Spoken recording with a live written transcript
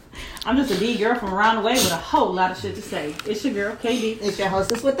I'm just a D girl from around the way with a whole lot of shit to say. It's your girl, KD. It's your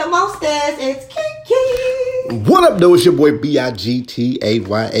hostess with the mostest. It's Kiki. What up, though? It's your boy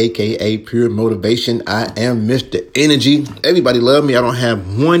BIGTAY, aka Pure Motivation. I am Mr. Energy. Everybody love me. I don't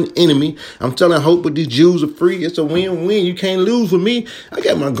have one enemy. I'm telling hope with these Jews are free. It's a win-win. You can't lose with me. I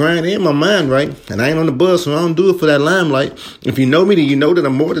got my grind and my mind right, and I ain't on the bus, so I don't do it for that limelight. If you know me, then you know that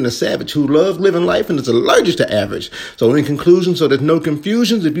I'm more than a savage who loves living life and is allergic to average. So in conclusion, so there's no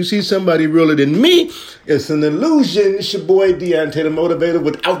confusions, if you see somebody realer than me, it's an illusion. It's your boy Deontay the Motivator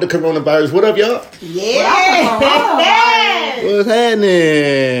without the coronavirus. What up, y'all? Yeah. What's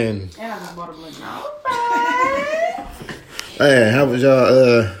happening? And I just bought a blender. Hey, how was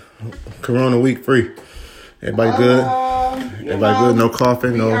y'all Corona week free? Everybody good? Everybody good? No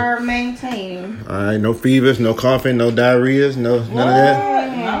coughing? We are maintaining. All right, no fevers, no coughing, no diarrheas, none of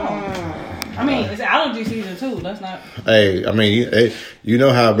that? No. I mean, it's allergy season too. Let's not. Hey, I mean, you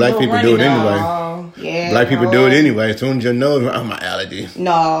know how black people do it anyway. Yeah, black people do it anyway. As soon as you know, oh, my allergy.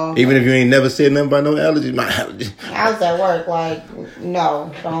 No. Even if you ain't never said nothing about no allergies, my allergy. I was at work, like,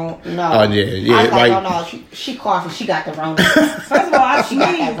 no. Oh, yeah. I was like, oh, no, she coughing. She got the wrong. First of all, I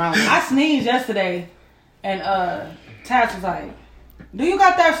I sneezed yesterday, and Taz was like, "Do you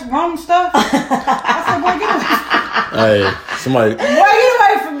got that wrong stuff?" I said, "Boy, get away." Hey, somebody. Boy, get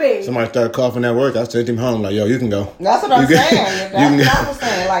away from me. Somebody started coughing at work. I sent him home like, yo, you can go. That's what I'm saying. That's what I was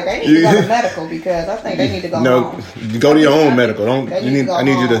saying. Like, they need to go to medical because I think they need to go home. No, go to your own medical. I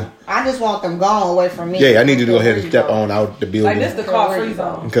need you to. I just want them gone away from me. Yeah, I need you to go ahead and step on out the building. Like, this the cough-free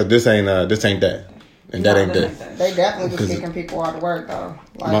zone. Because this ain't that. And that ain't that. They definitely just kicking people out of work, though.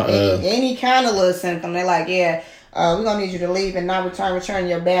 Like, any kind of little symptom, they're like, yeah, we're going to need you to leave and not return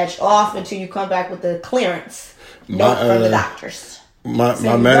your badge off until you come back with the clearance note from the doctors. My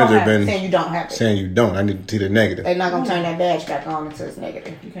manager been saying you don't have it. Saying you don't. I need to see the negative. They're not going to turn that badge back on until it's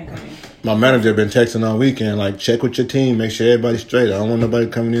negative. You can't come in. My manager been texting all weekend, like, check with your team, make sure everybody's straight. I don't want nobody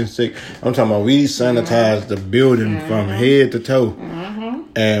coming in sick. I'm talking about we sanitize the building from head to toe.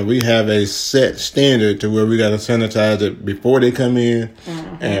 And we have a set standard to where we got to sanitize it before they come in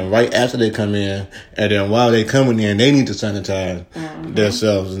and right after they come in. And then while they coming in, they need to sanitize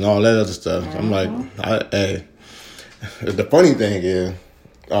themselves and all that other stuff. I'm like, hey, the funny thing is,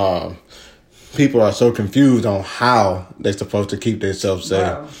 people are so confused on how they're supposed to keep themselves safe.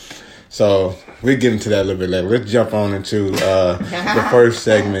 Wow. So we get into that a little bit later. Let's jump on into the first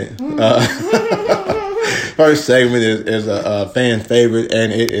segment. First segment is a fan favorite,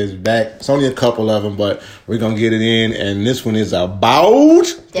 and it is back. It's only a couple of them, but we're going to get it in. And this one is about...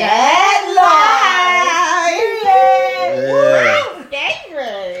 That life!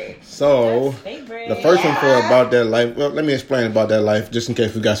 Yeah. So, the first one for About That Life... Well, let me explain About That Life, just in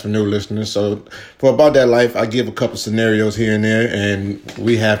case we got some new listeners. So, for About That Life, I give a couple scenarios here and there, and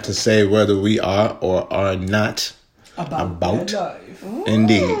we have to say whether we are or are not about that life.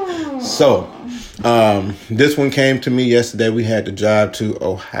 Indeed. So... this one came to me yesterday. We had to drive to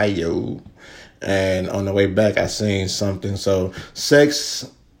Ohio, and on the way back, I seen something. So, sex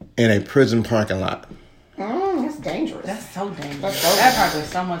in a prison parking lot. That's dangerous. That's so dangerous. That probably is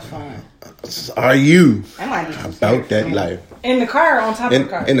so much fun. Are you about that life? In the car or on top of the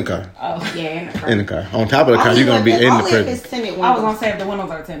car? In the car. Oh, yeah, in the car. In the car. On top of the car, you're going to be in the prison. I was going to say if the windows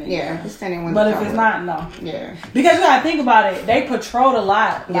are tinted. Yeah, it's tinted windows. But if it's not, no. Yeah. Because you got to think about it. They patrol a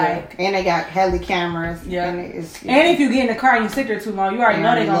lot. Like, and they got heli cameras. Yeah. And if you get in the car and you sit there too long, you already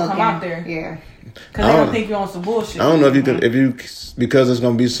know they're going to come out there. Yeah. Because they don't think you're on some bullshit. I don't know if you because it's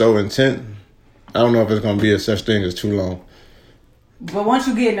going to be so intense, I don't know if it's going to be a such thing as too long. But once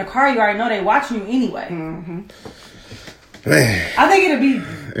you get in the car, you already know they watching you anyway. Man. I think it'll be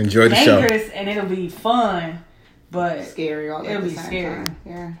enjoy the dangerous show. And it'll be fun, but scary. It'll be scary. Time.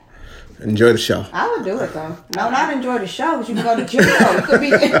 Yeah. Enjoy the show. I would do it though. No, not enjoy the show, but you can go to jail. You could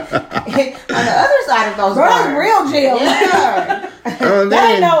be on the other side of those. Bro, that's real jail. Yeah. That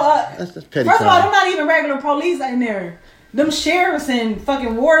ain't no. That's petty first crime. of all, they're not even regular police in there. Them sheriffs and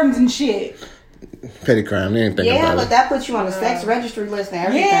fucking wardens and shit. Petty crime. They ain't thinking about it. Yeah, but that puts you on the sex registry list and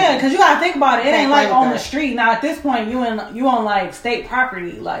everything. Yeah, because you gotta think about it. It ain't like on the street. Now at this point, you on like state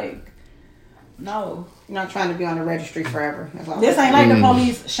property. Like, no. You're not trying to be on the registry forever. This ain't like the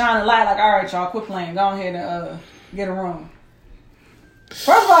police shine a light like, all right, y'all, quit playing. Go ahead and get a room.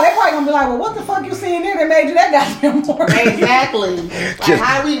 First of all, they probably gonna be like, well, what the fuck you see in there that made you that goddamn more? Exactly. Like,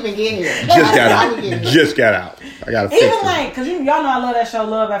 how we even get here? Just got out. I gotta fix even like, cause y'all know I love that show,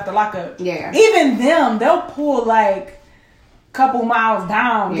 Love After Lockup. Yeah. Even them, they'll pull like couple miles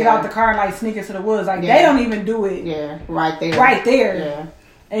down, get out the car and like sneak into the woods. Like they don't even do it. Yeah, right there. Right there. Yeah.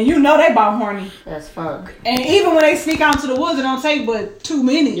 And you know they about horny. That's fuck. And even when they sneak out to the woods, it don't take but 2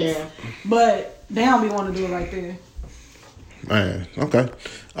 minutes. Yeah. But they don't be wanting to do it right there. Man, okay.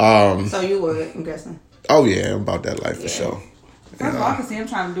 So you would, I'm guessing. Oh yeah, I'm about that life for sure. First of all, I can see him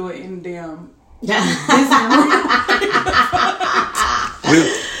trying to do it in the damn.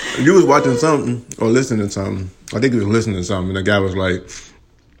 You was watching something or listening to something. I think you was listening to something, and the guy was like,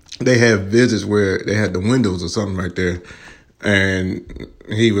 they had visits where they had the windows or something right there, and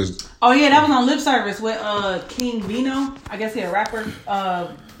he was. Oh yeah, that was on Lip Service with King Vino. I guess he a rapper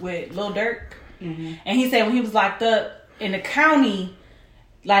with Lil Durk, and he said when he was locked up in the county,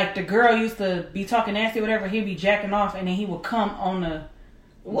 like the girl used to be talking nasty, or whatever. He'd be jacking off, and then he would come on the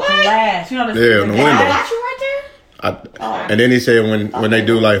glass. You know, on the window. I got you right there. And then he said when they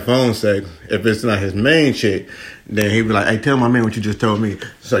do like phone sex, if it's not his main chick, then he be like, "Hey, tell my man what you just told me."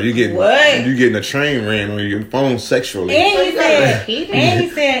 So you getting a train ran on your phone sexually. And he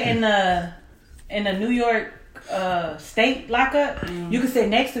said in the New York state lockup, you could sit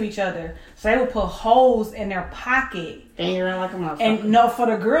next to each other. So they would put holes in their pocket. And you ran like a motherfucker. And no, for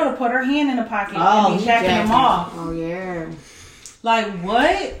the girl to put her hand in the pocket and be jacking them off. Oh yeah. Like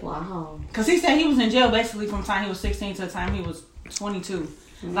what? Wow. Because he said he was in jail basically from the time he was 16 to the time he was 22.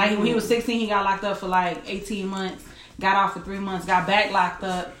 Like when he was 16, he got locked up for like 18 months. Got off for 3 months. Got back locked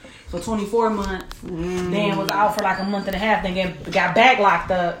up for 24 months. Then was out for like a month and a half. Then got back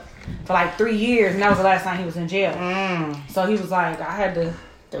locked up for like 3 years. And that was the last time he was in jail. So he was like, I had to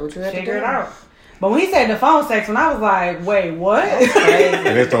figure it out. But when he said the phone sex, when I was like, wait, what?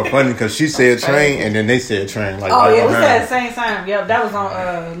 And it's so funny because she said train and then they said train. Like, oh, yeah, we said the same time. Yep, that was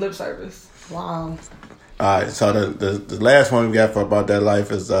on Lip Service. Wow. Alright, so the last one we got for about that life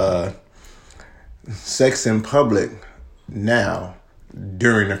is sex in public now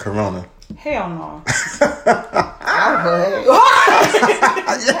during the corona. Hell no. I would.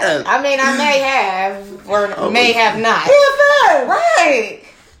 Yes. I mean, I may have or may have not. PFS. Right.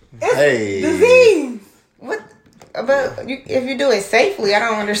 It's disease. What? But if you do it safely, I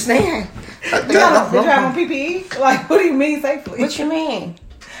don't understand. Did you have on PPE? Like, what do you mean safely? What you mean?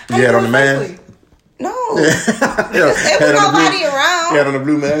 You had on the mask? No. There was nobody around. You had on the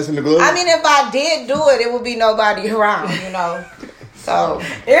blue mask and the gloves? I mean, if I did do it, it would be nobody around, you know. So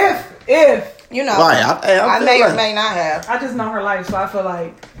if you know, right, I may or may not have. I just know her life, so I feel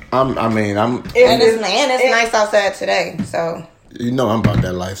like I'm and it's nice outside today, so you know I'm about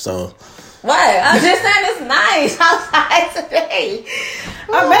that life, so what? I'm just saying it's nice outside today.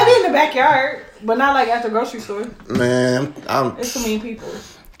 Maybe in the backyard, but not like at the grocery store. Man, it's too many people.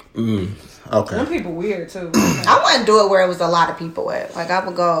 Okay. Some people weird too. I wouldn't do it where it was a lot of people at. Like I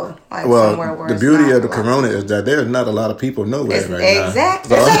would go somewhere where the beauty of the corona is that there's not a lot of people nowhere right now.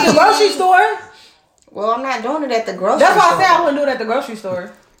 Exactly. It's at the grocery store. Well, I'm not doing it at the grocery store. That's why I said I wouldn't do it at the grocery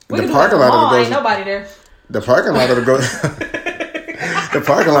store. The parking lot of the grocery ain't nobody there. The parking lot of the grocery the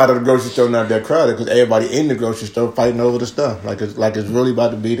parking lot of the grocery store not that crowded because everybody in the grocery store fighting over the stuff. Like it's really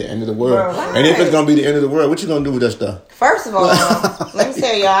about to be the end of the world. Right. And if it's gonna be the end of the world, what you gonna do with that stuff? First of all, let me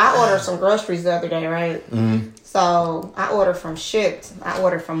tell y'all, I ordered some groceries the other day, right? Mm-hmm. So I ordered from Shipt. I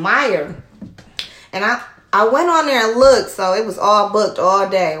ordered from Meijer. And I went on there and looked, so it was all booked all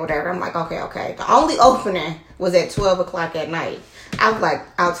day, whatever. I'm like, okay. The only opening was at 12 o'clock at night. I was like,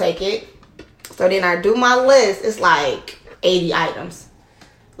 I'll take it. So then I do my list. It's like 80 items.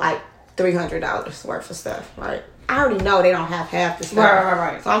 Like $300 worth of stuff, right? I already know they don't have half the stuff.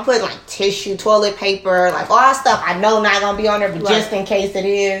 Right. So I'm putting like tissue, toilet paper, like all that stuff I know not going to be on there, but just in case it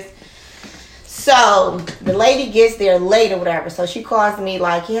is. So the lady gets there late or whatever. So she calls me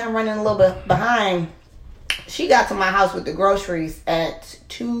like, yeah, I'm running a little bit behind. She got to my house with the groceries at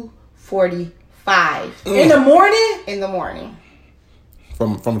 2:45. In the morning? In the morning.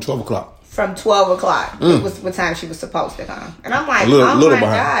 From 12 o'clock. From 12 o'clock was what time she was supposed to come. And I'm like, oh my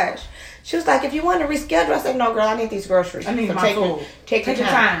gosh. She was like, if you want to reschedule, I said, no, girl, I need these groceries. I need my food. Take your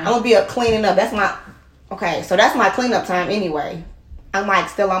time. I'm going to be up cleaning up. That's my cleanup time anyway. I'm like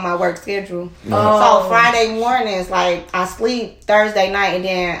still on my work schedule. So Friday mornings, like I sleep Thursday night and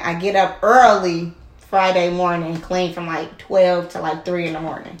then I get up early Friday morning, clean from like 12 to like 3 in the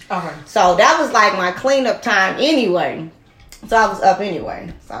morning. Okay. So that was like my cleanup time anyway. So I was up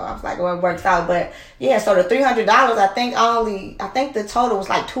anyway. So I was like, well, it works out. But yeah, so the $300, I think the total was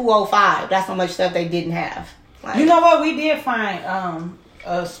like $205. That's how much stuff they didn't have. Like, you know what? We did find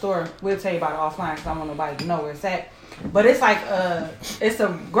a store. We'll tell you about it offline because I want nobody to know where it's at. But it's like it's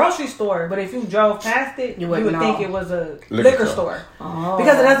a grocery store. But if you drove past it, you would think it was a liquor store. Oh.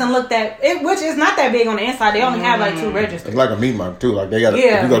 Because it doesn't look which is not that big on the inside. They only have like 2 registers. It's like a meat market too. Like they got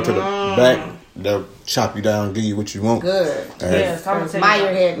if you go to the back. they'll chop you down, give you what you want. Good. Yes,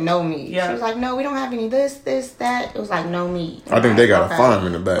 Meyer had no meat. Yeah. She was like, no, we don't have any this, that. It was like no meat. I think they got a farm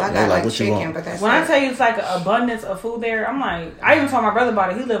in the back. Well, They're like, what chicken, you want? But that's when I tell you it's like an abundance of food there, I'm like, I even told my brother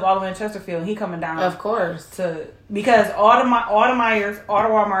about it. He lived all the way in Chesterfield. And he coming down. Of course. Because all the Myers, all the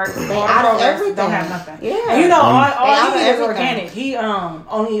Walmarts, all the Krogers don't have nothing. Yeah. And you know, all he eats is organic. He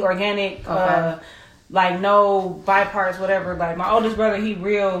only eat organic, like no byproducts, whatever. Like my oldest brother, he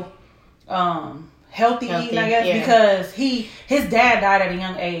real healthy eating, I guess, because his dad died at a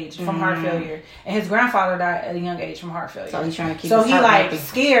young age from heart failure, and his grandfather died at a young age from heart failure. So he's trying to keep. So he like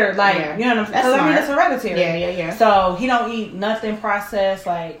scared, like you know what I'm saying? Because I mean, it's hereditary. Yeah. So he don't eat nothing processed,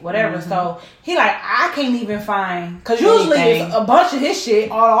 like whatever. So he like, I can't even find, because usually it's a bunch of his shit,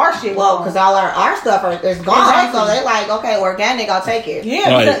 all our shit. Well, because all our stuff is gone, exactly. So they're like, okay, organic, I'll take it.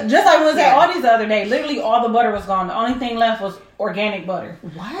 Yeah, right. Just like we was at Aldi's the other day, literally all the butter was gone. The only thing left was organic butter.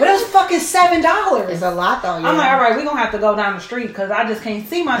 What? But it was fucking $7. It's a lot though. Yeah. I'm like, all right, we're gonna have to go down the street because I just can't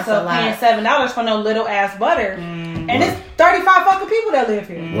see myself paying $7 for no little ass butter. And it's 35 fucking people that live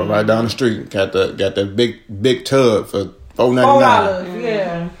here. Well, right down the street, got that big tub for $4.99.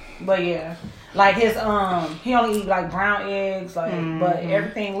 Yeah, but yeah, like his he only eat like brown eggs, like but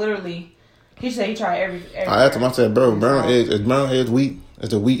everything literally. He said he tried every. I asked him. I said, "Bro, brown eggs wheat?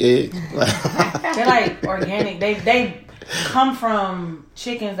 Is it wheat egg?" They're like organic. They come from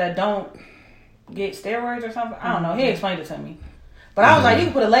chickens that don't get steroids or something. I don't know. He explained it to me, but I was like, you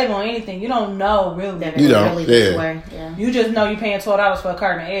can put a label on anything. You don't know really. You don't. Yeah. You just know you paying $12 for a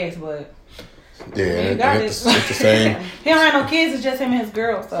carton of eggs, but. Yeah, it's the same. He don't have no kids. It's just him and his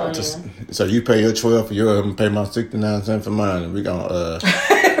girl. So you pay your $12 for yours, and pay my 69 cents for mine, and we gonna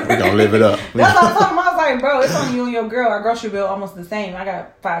live it up. That's what I told him. I was like, bro, it's on you and your girl. Our grocery bill almost the same. I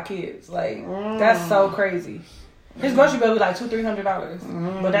got 5 kids. Like that's so crazy. His grocery bill be like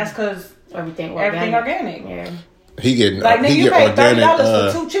 $200-$300, but that's because everything organic. Yeah. He get you pay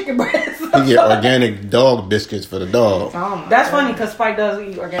 $30 for 2 chicken breasts. He get organic dog biscuits for the dog. That's funny because Spike does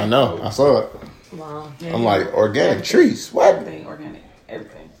eat organic. I know. Food. I saw it. Wow. Yeah, I'm like organic treats. What? Everything organic.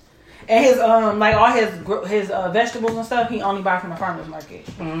 Everything. And his like all his vegetables and stuff, he only buy from the farmers market.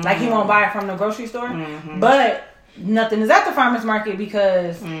 Like he won't buy it from the grocery store. But nothing is at the farmers market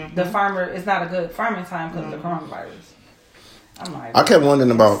because the farmer is not a good farming time because of the coronavirus. I'm like, I kept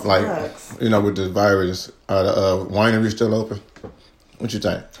wondering about with this virus, are the wineries still open? What you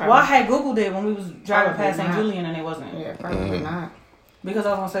think? Well, I had Googled it when we was driving past St. Julian and it wasn't. Yeah, probably not. Because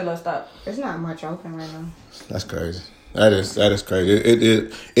I was gonna say let's stop. There's not much open right now. That's crazy. That is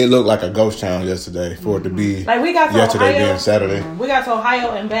crazy. It looked like a ghost town yesterday for it to be like we got to yesterday Ohio, being Saturday. We got to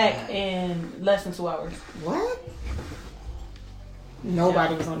Ohio and back in less than 2 hours. What?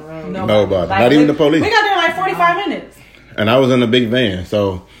 Nobody was on the road. Nobody. Like, not even the police. We got there in like 45 minutes. And I was in a big van,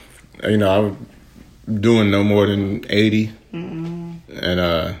 so I was doing no more than 80. And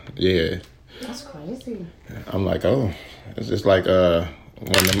yeah. That's crazy. I'm like, oh, it's just like one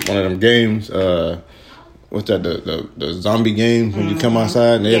of them games. What's that? The zombie games when you come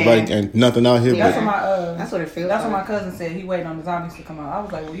outside and everybody and nothing out here. That's what it feels. That's what my cousin said. He waiting on the zombies to come out. I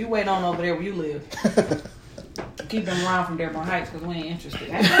was like, well, you wait on over there where you live. Keep them around from Dearborn Heights because we ain't interested.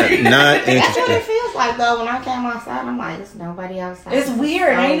 Not interested. That's what it feels like though. When I came outside, I'm like, there's nobody outside. It's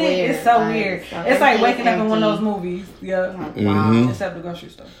weird, ain't it? It's so weird. It's like waking up in one of those movies. Yeah. Like, wow. Except the grocery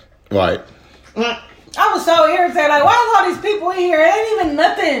store. Right. I was so irritated. Like, why is all these people in here? It ain't even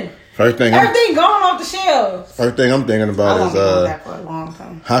nothing. Everything gone off the shelves. First thing I'm thinking about is that for a long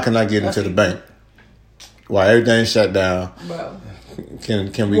time. How can I get into the bank? While everything's shut down. Bro.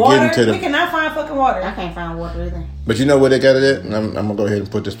 Can we water? get into the... We cannot find fucking water. I can't find water either. But you know where they got it at? And I'm going to go ahead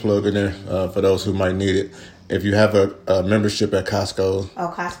and put this plug in there for those who might need it. If you have a membership at Costco.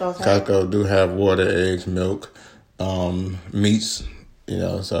 Oh, Costco do have water, eggs, milk, meats,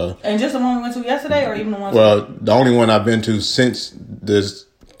 so... And just the one we went to yesterday or even the one... Well, the only one I've been to since this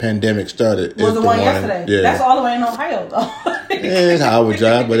pandemic started was the one yesterday. Yeah. That's all the way in Ohio, though. Yeah, it's an hour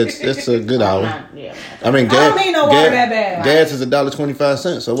drive, but it's a good hour. I mean, gas, I don't need no water that bad. Gas is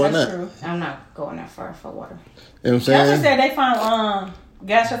 $1.25, so why not? True. I'm not going that far for water. You know what I'm saying? Y'all just said they found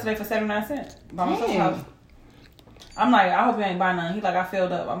gas yesterday for 79 cents. By my sister's house. I'm like, I hope you ain't buy none. He like, I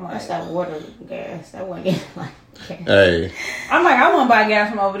filled up. I'm like, that's that water gas. That wasn't like. Hey. I'm like, I wouldn't buy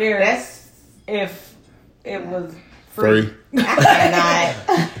gas from over there. That's if it was free. I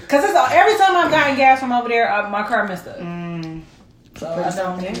cannot. Because every time I've gotten gas from over there, my car messed up. So I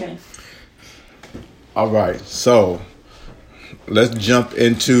don't need it. All right, so let's jump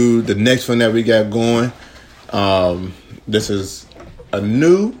into the next one that we got going. This is a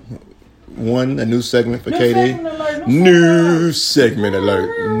new segment for KD. New segment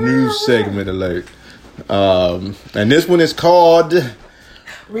alert. And this one is called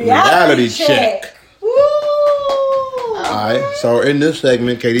Reality Check. Woo! Alright, so in this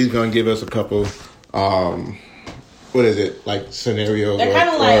segment, Katie's gonna give us a couple what is it? Like scenarios? They're kind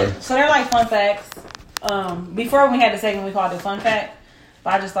of like, so they're like fun facts. Before we had the segment, we called it fun fact,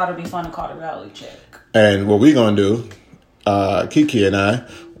 but I just thought it'd be fun to call it reality check. And what we're gonna do, Kiki and I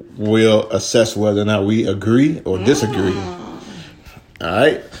will assess whether or not we agree or disagree.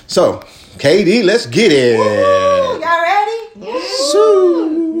 Alright, so Katie, let's get it. Woo! Y'all ready?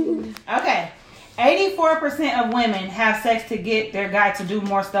 Sue. Okay. 84% of women have sex to get their guy to do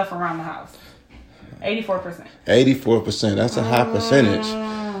more stuff around the house. 84%. 84%. That's a high percentage.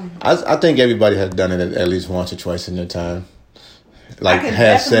 I think everybody has done it at least once or twice in their time. Like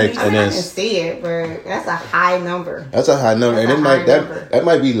had sex and then. I can see it, but that's a high number. That's a high number, and that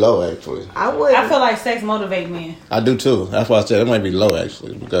might be low actually. I feel like sex motivates men. I do too. That's why I said it might be low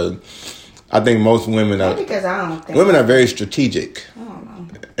actually, because I think most women are. Because I don't think women are very strategic. I don't know.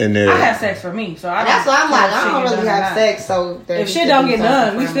 And I have sex for me, so that's why I'm like, I don't really have sex. So if shit don't get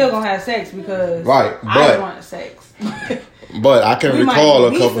done, we still gonna have sex because I want sex. But I can recall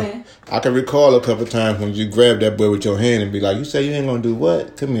a couple times when you grab that boy with your hand and be like, "You say you ain't gonna do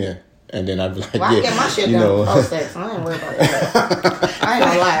what? Come here." And then I'd be like, I get my shit done before sex. I ain't worried about that. I ain't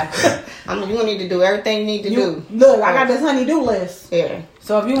gonna lie. You need to do everything you need to do. Look, I got this honey-do list. Yeah.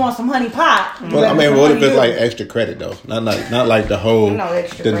 So if you want some honey pot, well, I mean, what if it's like extra credit though? Not like the whole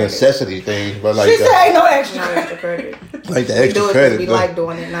the necessity thing, but like she said ain't no extra credit. Like the extra credit. We like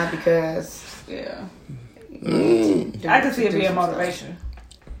doing it, not because I can see it being motivation.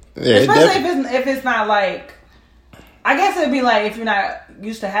 Yeah, especially if it's not like, I guess it'd be like if you're not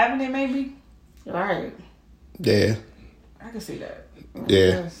used to having it, maybe. Right. Yeah. I can see that.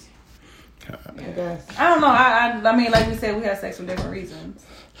 Yeah. I guess. I don't know. I mean, like we said, we have sex for different reasons.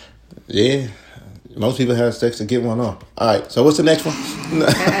 Yeah. Most people have sex to get one off. All right. So what's the next one?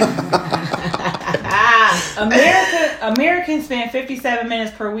 Americans spend 57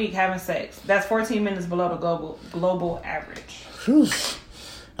 minutes per week having sex. That's 14 minutes below the global average. Whew.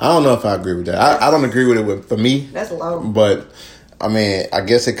 I don't know if I agree with that. I don't agree with it for me. That's low. But, I mean, I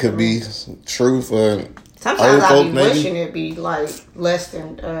guess it could be true for sometimes I be wishing it'd be like less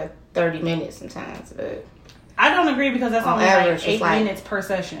than 30 minutes sometimes. But I don't agree because that's only average, like 8 minutes per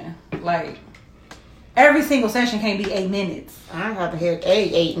session. Like, every single session can't be 8 minutes. I have to hit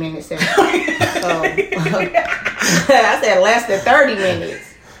 8 minutes session. I said less than 30 minutes.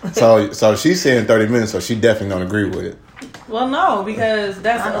 So she's saying 30 minutes, so she definitely don't agree with it. Well, no, because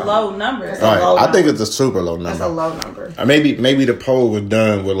that's a low number. I think it's a super low number. That's a low number. Maybe the poll was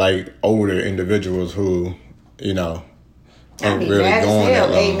done with like older individuals who, you know, ain't really going that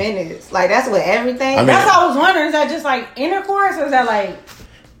long. 8 minutes, like that's with everything. I mean, that's what I was wondering. Is that just like intercourse, or is that like,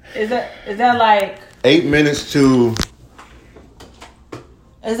 is that like 8 minutes to?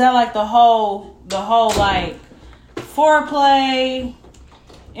 Is that like the whole like foreplay,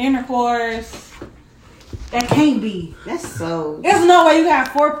 intercourse? That can't be. That's so. There's no way you have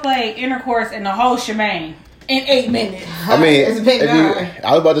foreplay, intercourse, and the whole shebang in 8 minutes. I mean, it's been done.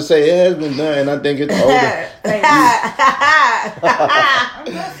 I was about to say it has been done, and I think it's older.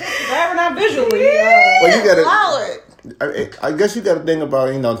 I'm not visually. Well, you gotta. I guess you got to think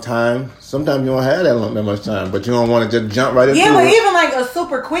about time. Sometimes you don't have that much time, but you don't want to just jump right into it. Yeah, but even like a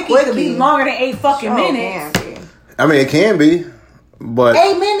super quickie could be longer than 8 fucking minutes. I mean, it can be, but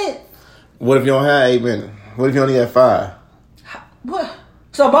 8 minutes. What if you don't have 8 minutes? What if you only have 5? What?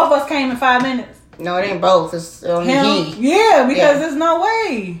 So both of us came in 5 minutes. No, it ain't both. It's only he. Yeah, because there's no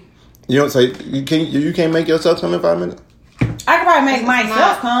way. You don't say you can't make yourself come in 5 minutes. I can probably make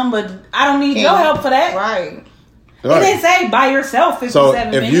myself come, but I don't need your help for that. Right. It didn't say by yourself 57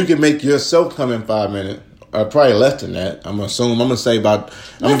 minutes. So if you can make yourself come in 5 minutes, probably less than that. I'm gonna say about.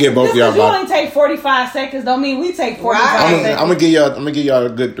 I'm gonna give both of y'all. You only take 45 seconds. Don't mean we take 45 seconds. I'm gonna give y'all a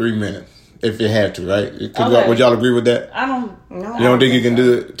good 3 minutes. If you have to, right? Okay. Would y'all agree with that? I don't know. You don't think you can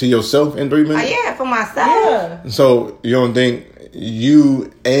do it to yourself in 3 minutes? Yeah, for myself. Yeah. So you don't think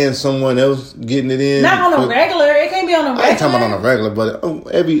you and someone else getting it in? Not on a regular. It can't be on a regular. I ain't talking about on a regular, but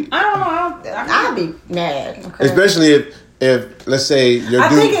every. I don't know. I'd be mad. Okay. Especially if let's say your dude. I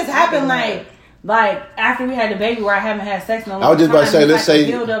think it's happened like after we had the baby where I haven't had sex in a long time. I was just about to say, let's say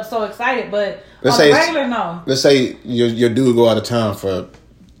build up so excited, but let's on say a regular, no. Let's say your dude go out of town for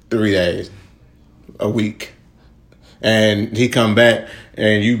 3 days, a week, and he come back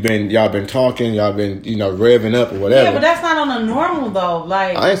and y'all been talking, y'all been revving up or whatever. Yeah, but that's not on a normal though.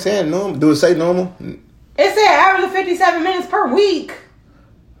 Like I ain't saying normal. Do it say normal? It said average of 57 minutes per week.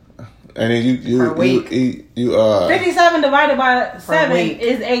 And then you per week. 57 divided by 7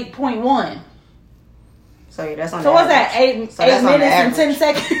 is 8.1. So yeah, that's on. So what's that? 8 minutes and 10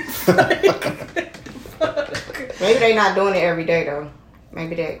 seconds. Maybe they not doing it every day though.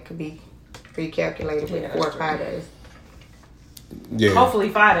 Maybe that could be recalculated with 4 or 5 days. Yeah. Hopefully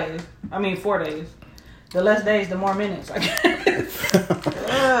 4 days. The less days, the more minutes, I guess.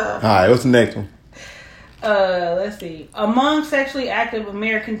 All right, what's the next one? Let's see. Among sexually active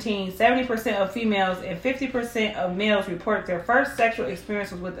American teens, 70% of females and 50% of males report their first sexual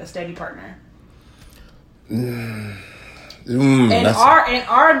experiences with a steady partner. In our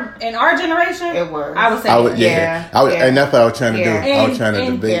generation, it was. I would say, and that's what I was trying to do. I was trying to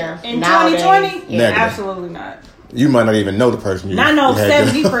debate. In 2020, absolutely not. You might not even know the person. I know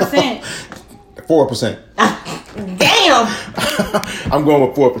 70%. 4%. Damn. I'm going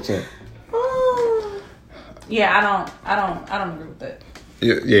with 4%. Yeah, I don't agree with that.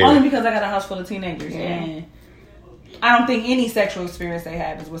 Yeah. Only because I got a house full of teenagers, and I don't think any sexual experience they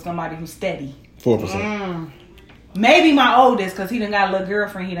have is with somebody who's steady. 4%. Maybe my oldest, because he done got a little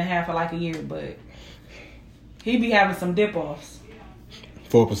girlfriend he done had for like a year, but he be having some dip-offs.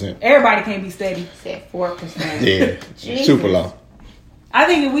 4%. Everybody can't be steady. Said 4%. Yeah. Super low. I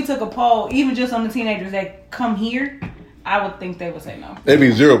think if we took a poll, even just on the teenagers that come here, I would think they would say no. It'd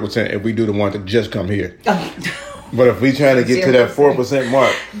be 0% if we do the ones that just come here. But if we try to get 0%. To that 4%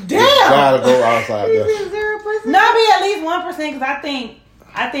 mark, damn, we gotta go outside there. 0%? No, I'd be at least 1% because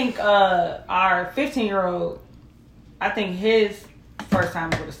I think our 15-year-old, I think his first time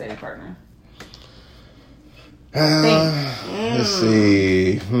with a steady partner. Let's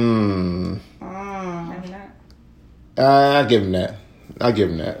see. Maybe not. I'll give him that.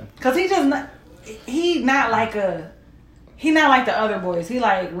 Cause he not like the other boys. He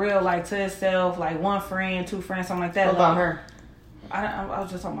like real like to himself, like 1 friend, 2 friends, something like that. What about her? I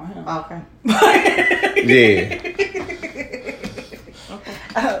was just talking about him. Okay.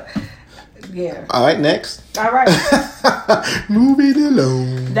 Yeah. All right, next. All right. Moving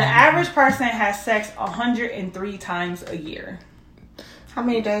along. The average person has sex 103 times a year. How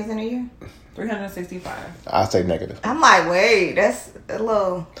many days in a year? 365. I say negative. I'm like, wait, that's a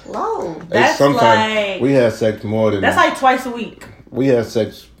little low. That's sometimes like we have sex more than. That's like twice a week. We have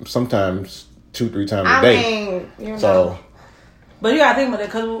sex sometimes 2-3 times a day. I mean, you know. But you gotta think about it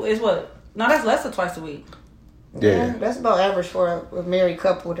because it's what? No, that's less than twice a week. Yeah, that's about average for a married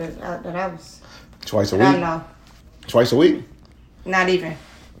couple that I was. Twice a week. I know. Twice a week. Not even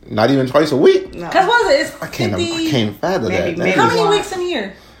twice a week. No. Cause what is it? It's 50, I can't fathom that. Maybe how many weeks in a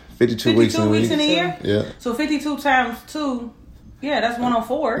year? 52 weeks in a year. Yeah. So 52 times 2. Yeah, that's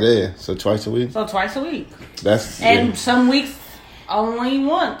 104. Yeah. So twice a week. That's some weeks only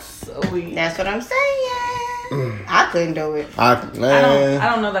once a week. That's what I'm saying. I couldn't do it. I don't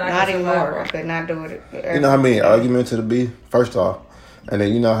know that I could anymore. I could not do it. You know how many arguments it'll be? First off, and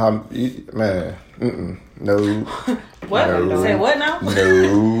then you know how no. What? No. Say what now?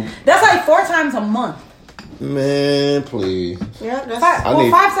 No. That's like 4 times a month. Man, please. Yeah, that's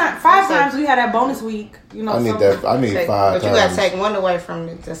five times we had that bonus week. You know, I need 5 but times. But you gotta take one away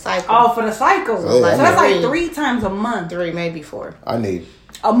from the cycle. Oh, for the cycle. Yeah, so that's like 3 times a month. 3, maybe 4. I need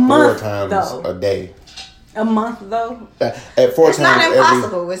a month 4 times though. a day. A month though. At 4 it's times. It's not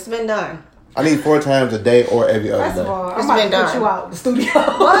impossible. It's been done. I need 4 times a day or every other day. First of all, I'm about to put you out the studio.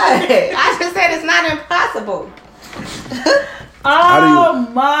 What? I just said it's not impossible.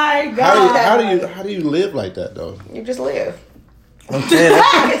 My God! How do you live like that though? You just live. I'm saying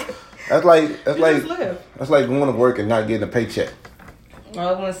that's like going to work and not getting a paycheck.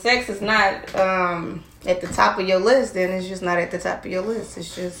 Well, when sex is not at the top of your list, then it's just not at the top of your list.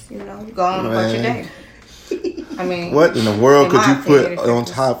 It's just you go on about your day. I mean, what in the world could you put on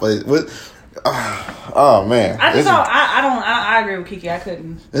top of it? What? Oh man! I agree with Kiki. I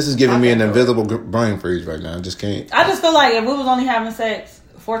couldn't. This is giving me an invisible brain freeze right now. I just can't. I just feel like if we was only having sex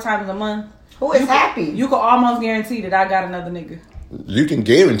 4 times a month, who is happy? You could almost guarantee that I got another nigga. You can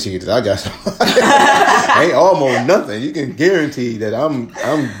guarantee that I got somebody. Ain't almost nothing. You can guarantee that I'm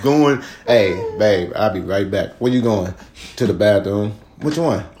going. Hey, babe, I'll be right back. Where you going? To the bathroom. Which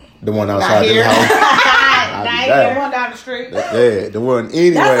one? The one outside the house. The one down the street. Yeah, the one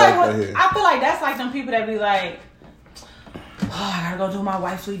anywhere out here. I feel like that's like them people that be like, I gotta go do my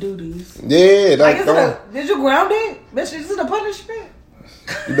wifely duties. Yeah, did you ground it? Bitch, is it a punishment?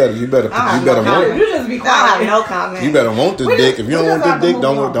 You better want it. You just be quiet. I have no comment. You better want this dick. If you don't want this dick,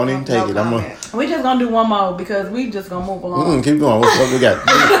 don't even take it. We just gonna do one more because we just gonna move along. Keep going. What we got?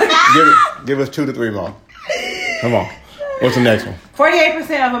 give us 2 to 3 more. Come on. What's the next one?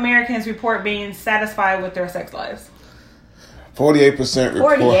 48% of Americans report being satisfied with their sex lives. 48%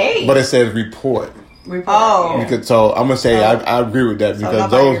 report. 48? But it says report. Oh. So I'm going to say I agree with that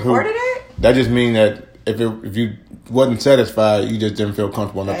because those who... it? That just means that if you wasn't satisfied, you just didn't feel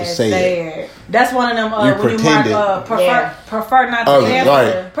comfortable enough to say it. That's one of them when you mark prefer not to answer.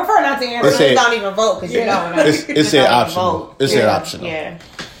 Right. Prefer not to answer. They don't even vote because you know. It said optional. It said optional. Yeah.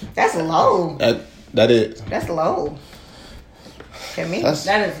 That's low. That is. That's low. To me.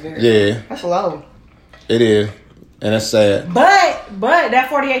 That is very low. Yeah. That's low. It is. And that's sad. But that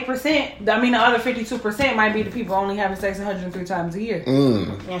 48%, I mean the other 52% might be the people only having sex 103 times a year.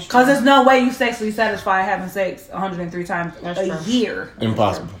 Because there's no way you sexually satisfied having sex 103 times a year.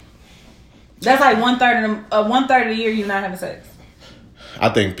 Impossible. That's like one third of the year you're not having sex. I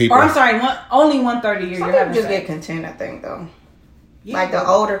think people... Or I'm sorry, only 1/3 of the year you're having just sex. get content, I think, though. Yeah, like the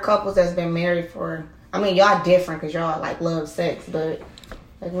older couples that's been married for... I mean, y'all different because y'all like love sex, but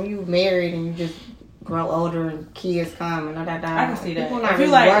like when you married and you just... grow older and kids come and I can see that. If you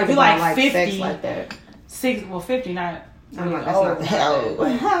like 50, sex like that. 50 not. I'm like, that's not that old.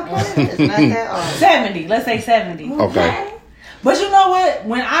 It's not that old. 70. Let's say 70. Okay. But you know what?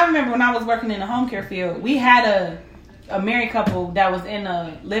 When I was working in the home care field, we had a married couple that was in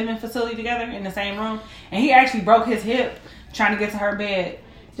a living facility together in the same room, and he actually broke his hip trying to get to her bed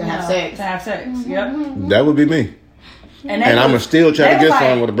to have sex. Mm-hmm. Yep. That would be me. And I'm going to still try to get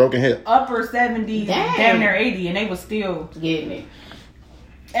someone with a broken hip. Upper 70s, damn near 80, and they was still getting it.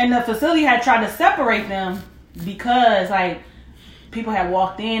 And the facility had tried to separate them because, like, people had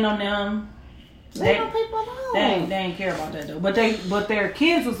walked in on them. They didn't care about that, though. But their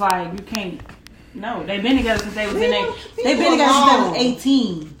kids was like, you can't. No, they've been together since they was They've been together since they was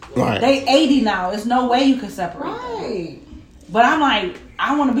 18. Right. They 80 now. There's no way you could separate them. But I'm like,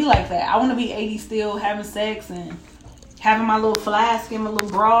 I want to be like that. I want to be 80 still having sex and having my little flask and my little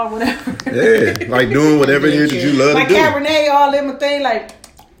bra or whatever. Yeah, like doing whatever it is that you love to do. Like Cabernet, all them thing, like,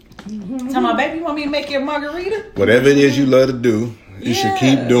 tell my baby, you want me to make you a margarita? Whatever it is you love to do, you should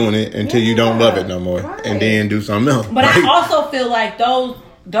keep doing it until you don't love it no more. Right. And then do something else. But I also feel like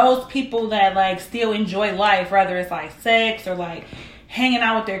those people that, like, still enjoy life, whether it's, like, sex or, like, hanging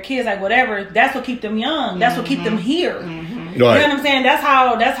out with their kids, like, whatever, that's what keep them young. That's what keep them here. Right. You know what I'm saying? That's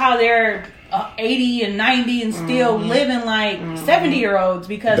how they're 80 and 90 and still living like 70-year-olds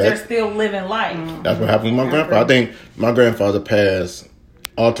because they're still living life. That's what happened with my grandfather. I think my grandfather passed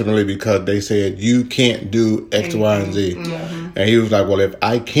ultimately because they said you can't do X, Y, and Z. And he was like, well, if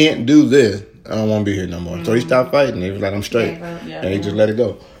I can't do this, I don't want to be here no more. So he stopped fighting. He was like, I'm straight. And he just let it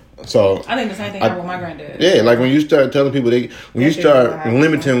go. So I think the same thing happened with my granddad. Yeah, like when you start telling people when you start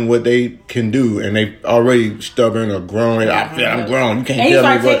limiting what they can do and they already stubborn or grown, I'm grown. You can't. And you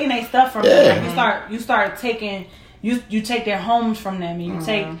start taking their stuff from them. Like you start taking you take their homes from them and you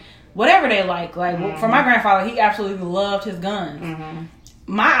take whatever they like. Like for my grandfather, he absolutely loved his guns.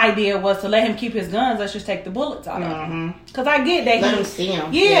 My idea was to let him keep his guns. Let's just take the bullets out of them. Because I get that let him see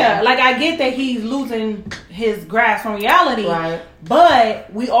him. Yeah, like I get that he's losing his grasp on reality. Right.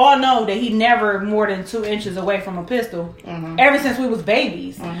 But we all know that he never more than 2 inches away from a pistol. Ever since we was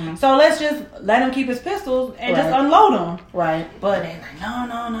babies. So let's just let him keep his pistols and just unload them. Right. But they're like, no.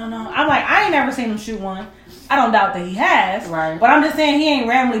 I'm like, I ain't never seen him shoot one. I don't doubt that he has. Right. But I'm just saying he ain't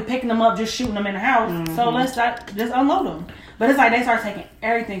randomly picking them up, just shooting them in the house. So let's just unload them. But it's like they started taking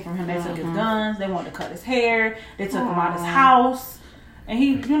everything from him. They took his guns. They wanted to cut his hair. They took him out of his house. And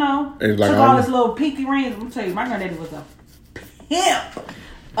he, took all his little pinky rings. I'm going to tell you, my granddaddy was a pimp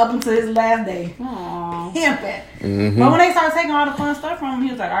up until his last day. Pimping. But when they started taking all the fun stuff from him, he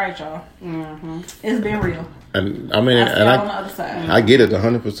was like, all right, y'all. It's been real. And I mean, on the other side. I get it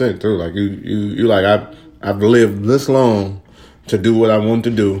 100% too. Like you like I've lived this long to do what I want to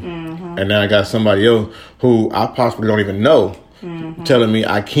do. And then I got somebody else who I possibly don't even know telling me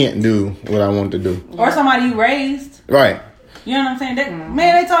I can't do what I want to do. Or somebody you raised. Right. You know what I'm saying?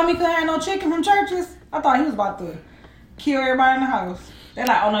 Man, they told me couldn't have no chicken from churches. I thought he was about to kill everybody in the house. They're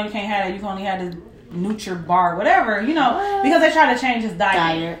like, oh no, you can't have that. You can only have this Nutri bar, whatever, because they try to change his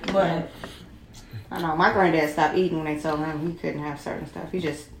diet. But I know my granddad stopped eating when they told him he couldn't have certain stuff. He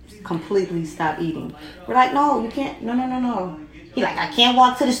just completely stopped eating. We're like, no, you can't. No. He like, I can't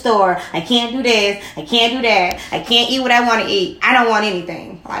walk to the store. I can't do this. I can't do that. I can't eat what I want to eat. I don't want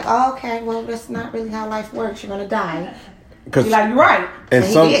anything. Like, oh, okay, well, that's not really how life works. You're going to die. You're like, you're right. And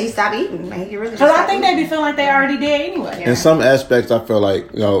he stopped eating. Because I think they be feeling like they already dead anyway. In some aspects, I feel like,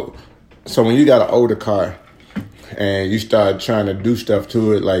 so when you got an older car and you start trying to do stuff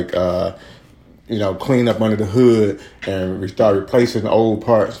to it, like, clean up under the hood and we start replacing the old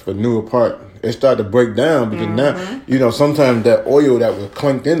parts for newer parts, it started to break down because now, sometimes that oil that was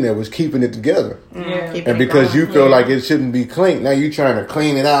clunked in there was keeping it together. Yeah. And because you feel like it shouldn't be cleaned, now you trying to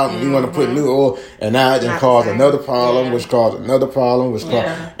clean it out and you want to put new oil, and now it just caused another problem, which caused another problem,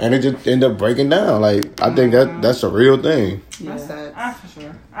 and it just ended up breaking down. Like, I think that's a real thing. Yeah, for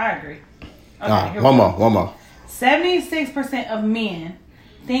sure. I agree. Okay, one more. 76% of men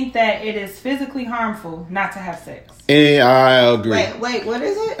think that it is physically harmful not to have sex. And I agree. Wait, what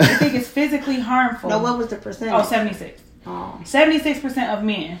is it? I think it's physically harmful. No, what was the percentage? Oh, 76. 76% of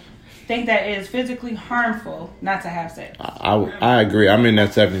men think that it is physically harmful not to have sex. I agree. I'm in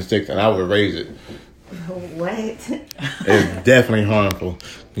that 76, and I would raise it. What? It's definitely harmful.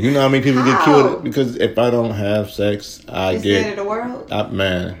 You know how many people get killed because if I don't have sex, Is the end of the world?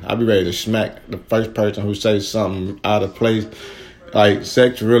 I'll be ready to smack the first person who says something out of place. Like,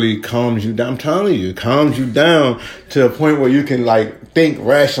 sex really calms you down. I'm telling you, it calms you down to a point where you can, like, think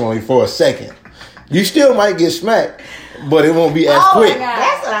rationally for a second. You still might get smacked, but it won't be as quick.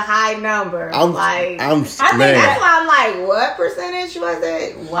 That's a high number. I think that's why I'm like, what percentage was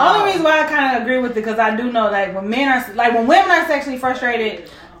it? Wow. Only reason why I kind of agree with it because I do know that when women are sexually frustrated,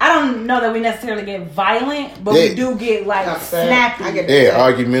 I don't know that we necessarily get violent, but we do get like snappy.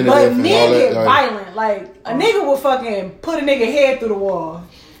 Argumentative. But men get violent. Like a nigga will fucking put a nigga head through the wall,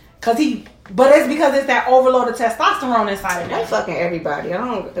 but it's because it's that overloaded testosterone inside of That's fucking everybody. I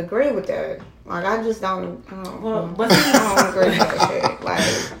don't agree with that. Like, I just don't. I don't agree with that shit. Like,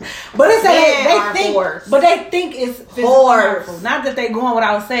 but it's they think it's physically harmful. Not that they going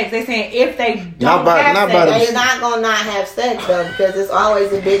without sex. They saying if they don't have sex, they're not gonna not have sex though, because it's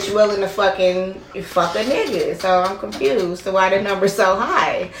always a bitch willing to fuck a nigga. So I'm confused to why the number's so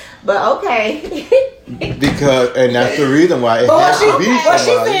high. But okay. And that's the reason why it has to be. What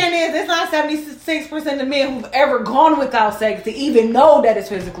she's saying is it's not 76% of men who've ever gone without sex to even know that it's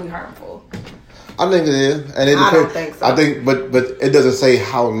physically harmful. I think it is, and it depends. I don't think so. I think, but it doesn't say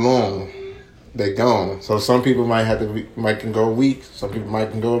how long they gone. So some people can go a week. Some people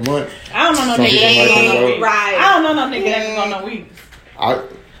can go a month. I don't know no nigga that can go no week. Right. I don't know no nigga that can go no week.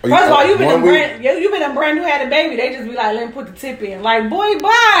 First of all, you've been a brand new had a baby. They just be like, let me put the tip in. Like, boy,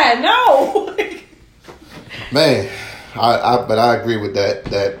 bye. No. Man, but I agree with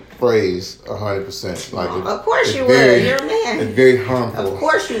that phrase 100%. Like, of course you would. You're a man. It's very harmful. Of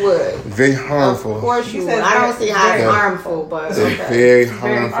course you would. Very harmful. Of course you would. I don't see how it's harmful, but it's very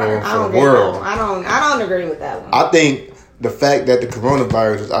harmful for the world. I don't agree with that one. I think the fact that the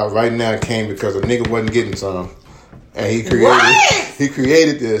coronavirus is out right now came because a nigga wasn't getting some. And he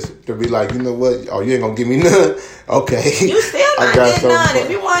created this to be like, you know what? Oh, you ain't gonna give me none? Okay. You still not getting none. If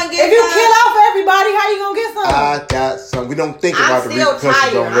you want to get if you kill off everybody, how you gonna get some? I got some. We don't think about the repercussions. I'm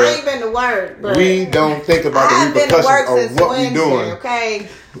still tired. I ain't been to work. But we don't think about the repercussions of what we doing. Okay.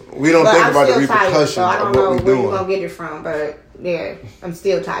 We don't think about the repercussions of what we doing. I don't know where you gonna get it from, but yeah, I'm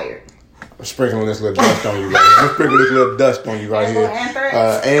still tired. I'm sprinkling this little dust on you right here. I'm sprinkling this little dust on you right here.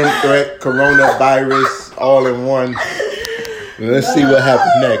 Anthrax, coronavirus, all in one. Let's see what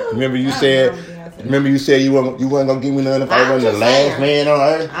happens next. Remember you said you wasn't gonna give me none if I wasn't the last man on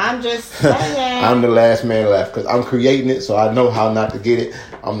earth. I'm just saying. I'm the last man left because I'm creating it, so I know how not to get it.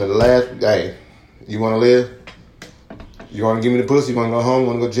 I'm the last. Hey, you want to live? You want to give me the pussy? You want to go home? You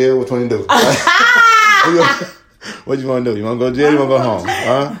want to go to jail? Which one you do? What you want to do? You want to go to jail? You want to go home?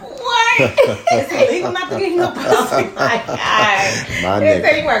 Huh? It's illegal not to get no pussy. They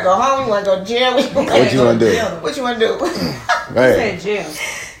say you want to go home, you want to go to jail. What you want to do? What you want to do? Man. He said jail.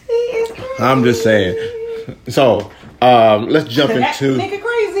 I'm just saying. So, let's jump into. Nigga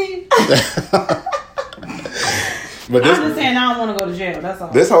crazy. But I'm just saying I don't want to go to jail. That's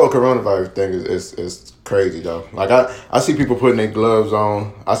all. This whole coronavirus thing is crazy though. Like I see people putting their gloves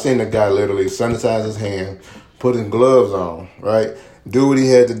on. I seen the guy literally sanitize his hand, putting gloves on, right? Do what he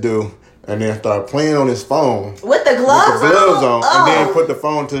had to do. And then start playing on his phone. With the gloves on? And then put the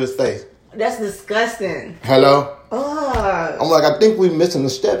phone to his face. That's disgusting. Hello? Oh. I'm like, I think we're missing a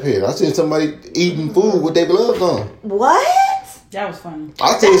step here. I seen somebody eating food with their gloves on. What? That was funny.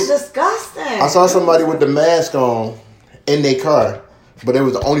 That's disgusting. I saw somebody with the mask on in their car, but it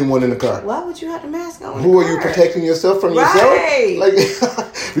was the only one in the car. Why would you have the mask on? Who are you protecting yourself from yourself? Like,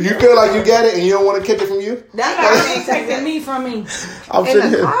 you feel like you got it and you don't want to catch it from you? That's protecting me from me. I'm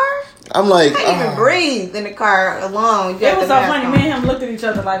in the car? I'm like, I can't even breathe in the car alone. It was so funny. Me and him looked at each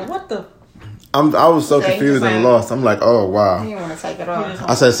other like, what the? I was so confused and lost. I'm like, oh wow. You want to take it off?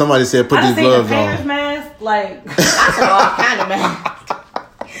 I said, somebody said put these gloves on. I seen the mask, like I saw all kind of masks.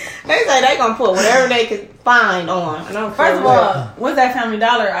 They say they gonna put whatever they can find on. First of all, when's that Family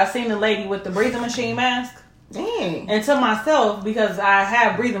Dollar? I seen the lady with the breathing machine mask. Dang. And to myself, because I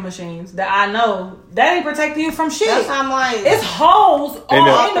have breathing machines that I know that ain't protecting you from shit. That's how I'm like, it's holes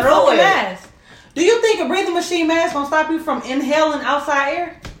all in the fucking it. mask. Do you think a breathing machine mask gonna stop you from inhaling outside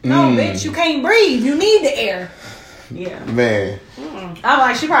air? No, bitch, you can't breathe. You need the air. Yeah. Man. I'm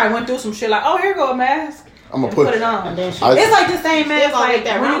like, she probably went through some shit like, oh, here go a mask. I'm gonna put it on. It's like the same mask like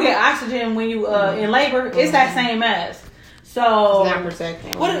when you get oxygen when you in labor. It's that same mask. So it's not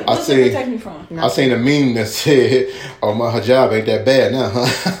protecting. What's it protect me from? I seen a meme that said, "Oh, my hijab ain't that bad now,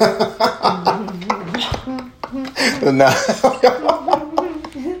 huh?" Nah.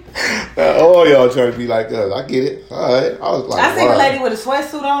 Oh, y'all trying to be like us. I get it. All right. I was like, I seen a lady with a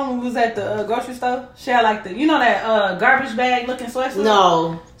sweatsuit on when we was at the grocery store. She had like that garbage bag looking sweatsuit.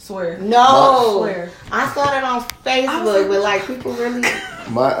 No. Swear. No. Swear. I saw that on Facebook, but like people really.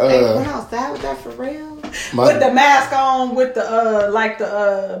 What else? Was that for real? With the mask on, with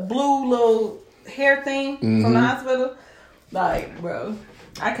the blue little hair thing from the hospital. Like, bro.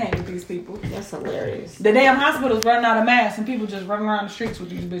 I can't with these people. That's hilarious. The damn hospital's running out of masks and people just running around the streets with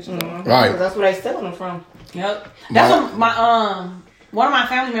these bitches. Right. That's where they stealing them from. Yep. That's what one of my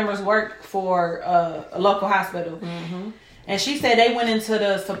family members worked for a local hospital. And she said they went into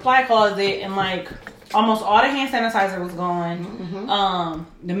the supply closet and like almost all the hand sanitizer was gone.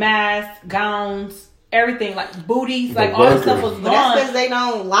 The masks, gowns, everything, like booties, like all the stuff was gone. But that's because they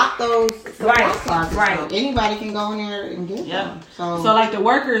don't lock those supply closets. Right. So anybody can go in there and get them. So like the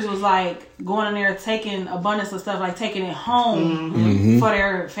workers was like going in there taking abundance of stuff, like taking it home for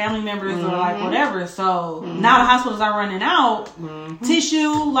their family members or like whatever. So now the hospitals are running out.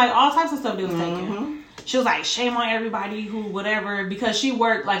 Tissue, like all types of stuff they was taking. She was like, shame on everybody who whatever, because she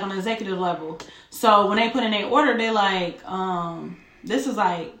worked like on the executive level. So when they put in their order, they like, this is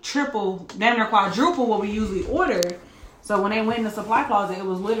like triple, damn near quadruple what we usually order. So when they went in the supply closet, it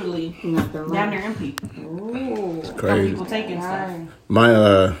was literally damn near empty. Ooh, crazy. People taking stuff.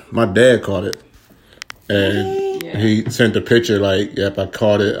 My dad caught it, and he sent a picture. Like, yep, I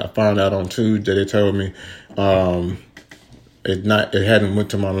caught it. I found out on Tuesday. They told me it hadn't went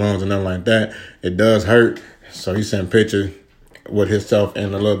to my lungs or nothing like that. It does hurt. So he sent a picture with himself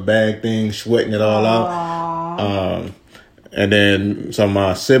in a little bag thing, sweating it all out. And then so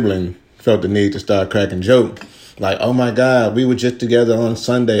my sibling felt the need to start cracking jokes. Like, oh my God, we were just together on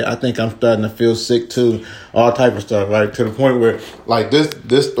Sunday. I think I'm starting to feel sick too. All type of stuff, right? To the point where like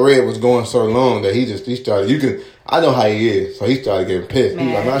this thread was going so long that he started, I know how he is. So he started getting pissed. He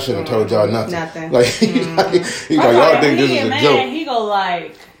was like, I shouldn't have told y'all nothing. Like, he's like, y'all think this is a joke. He go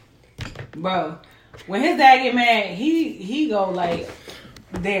like, bro, when his dad get mad, he go like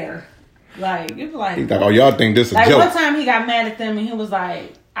there. Like, it's like, he's like, oh, y'all think this is a joke. One time he got mad at them and he was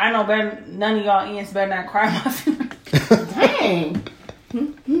like, I know better, none of y'all ends better not cry my funeral. Dang.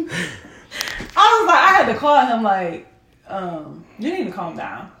 I was like, I had to call him like, you need to calm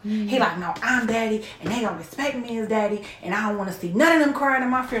down. He like, no, I'm daddy and they don't respect me as daddy and I don't want to see none of them crying at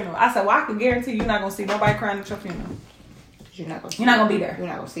my funeral. I said, well, I can guarantee you're not going to see nobody crying at your funeral. You're not going to be there. You're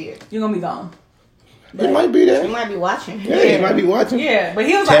not going to see it. You're going to be gone. He might be there. He might be watching. Yeah, he might be watching. Yeah, but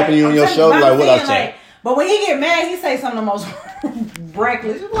he was tapping you on your shoulder like, what I say? But when he get mad, he say some of the most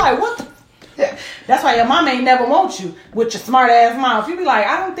reckless. You're like, what the? That's why your mom ain't never want you with your smart ass mouth. You be like,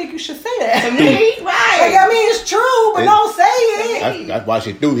 I don't think you should say that to me. Right? Like, I mean, it's true, but don't say it. That's why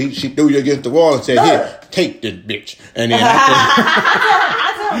she threw you against the wall and said, "Here, take this bitch." And then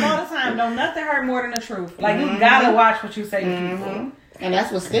I tell him all the time, don't nothing hurt more than the truth. Like you gotta watch what you say to people. And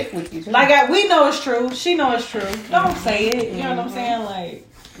that's what stick with you too. Like we know it's true. She know it's true. Don't say it. You know what I'm saying? Like,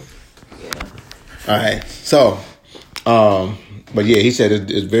 yeah. All right. So, but yeah, he said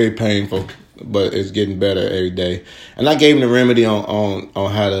it's very painful, but it's getting better every day. And I gave him the remedy on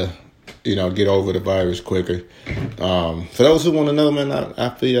how to, get over the virus quicker. For those who want to know, man, I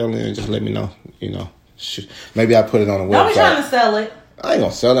feel y'all in. Just let me know. Maybe I put it on the website. Don't be trying to sell it. I ain't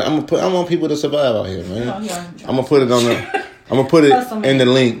gonna sell it. I want people to survive out here, man. I'm gonna put it on the. I'm gonna put it in the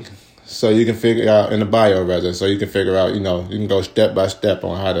link so you can figure out in the bio rather, so you can figure out. You can go step by step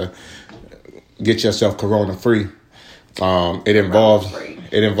on how to get yourself corona free. It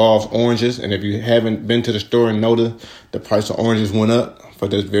involves oranges, and if you haven't been to the store and know the price of oranges went up for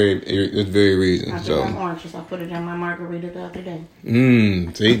this very reason. I got oranges. I put it in my margarita the other day.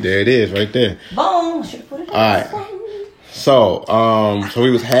 See, there it is, right there. Boom. Should have put it in. All right. So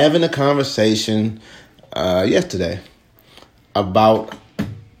we was having a conversation yesterday about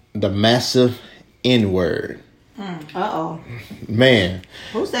the massive N-word. Man.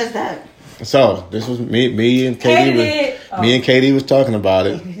 Who says that? So this was me and Katie. Me and Katie was talking about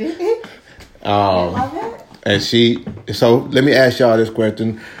it. And so let me ask y'all this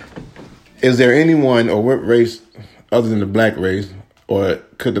question: Is there anyone or what race other than the black race, or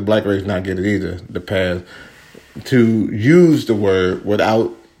could the black race not get it either, the pass, to use the word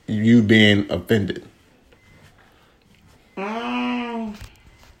without you being offended? I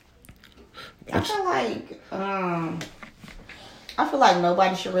feel like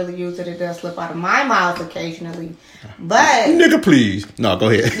nobody should really use it. It does slip out of my mouth occasionally. But nigga, please. No, go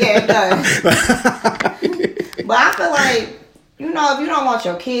ahead. Yeah, it does. But I feel like, if you don't want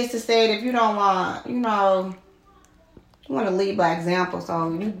your kids to say it, if you don't want, you want to lead by example,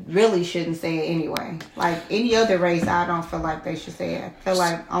 so you really shouldn't say it anyway. Like any other race, I don't feel like they should say it. I feel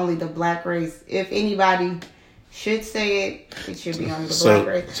like only the black race, if anybody should say it, it should be on the black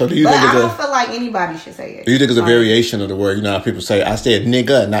race. So do you but think I don't feel like anybody should say it. Do you think it's a variation of the word? You know how people say, I said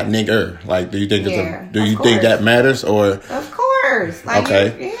nigga, not nigger. Like, do you think think that matters, or? Of course. Like,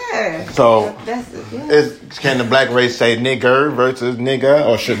 okay. Yeah. So can the black race say nigger versus nigga,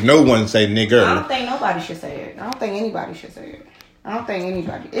 or should no one say nigger? I don't think nobody should say it. I don't think anybody should say it. I don't think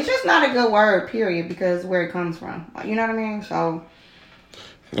anybody. It's just not a good word, period, because where it comes from. You know what I mean? So.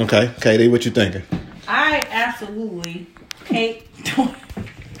 Okay, Katie, what you thinking? I absolutely hate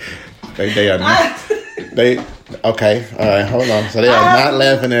They are not. Okay, all right, hold on. So they are not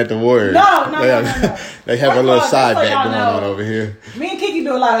laughing at the word. No. They have a little side bet going on over here. Me and Kiki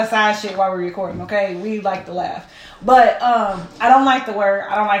do a lot of side shit while we're recording, okay? We like to laugh. But I don't like the word.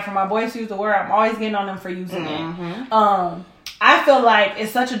 I don't like for my boys to use the word. I'm always getting on them for using it. I feel like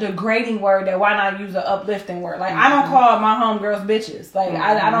it's such a degrading word that why not use an uplifting word? Like, I don't call my homegirls bitches. Like,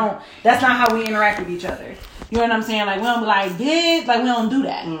 I don't, that's not how we interact with each other. You know what I'm saying? Like, we don't be like, bitch. Like, we don't do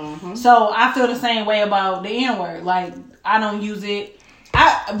that. So, I feel the same way about the N-word. Like, I don't use it.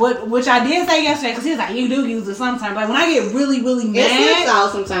 Which I did say yesterday, because he was like, you do use it sometimes. Like, when I get really, really mad. It slips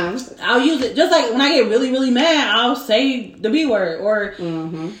out sometimes. I'll use it. Just like when I get really, really mad, I'll say the B word or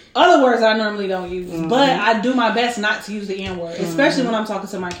other words I normally don't use. But I do my best not to use the N word, especially when I'm talking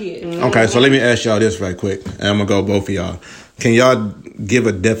to my kids. Okay, so let me ask y'all this right quick. And I'm going to go both of y'all. Can y'all give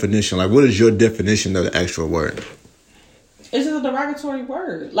a definition? Like, what is your definition of the actual word? It's just a derogatory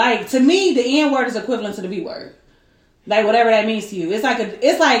word. Like, to me, the N word is equivalent to the B word. Like, whatever that means to you. It's like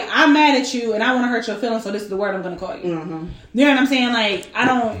I'm mad at you and I want to hurt your feelings, so this is the word I'm going to call you. You know what I'm saying? Like, I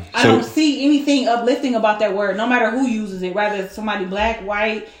don't see anything uplifting about that word, no matter who uses it, whether it's somebody black,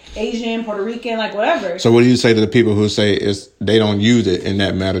 white, Asian, Puerto Rican, like whatever. So what do you say to the people who say they don't use it in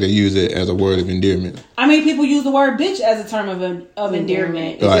that matter, they use it as a word of endearment? I mean, people use the word bitch as a term of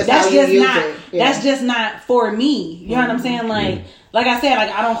endearment. Right. That's just not for me. You know what I'm saying? Like I said,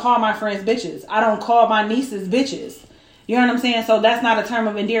 like I don't call my friends bitches. I don't call my nieces bitches. You know what I'm saying? So that's not a term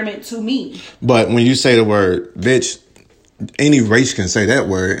of endearment to me. But when you say the word bitch, any race can say that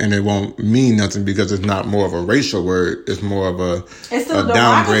word and it won't mean nothing because it's not more of a racial word. It's more of a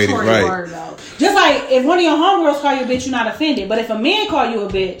downgraded word, though. Just like if one of your homegirls call you a bitch, you're not offended. But if a man call you a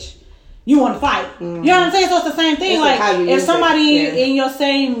bitch, you want to fight. You know what I'm saying? So it's the same thing. It's like if somebody in your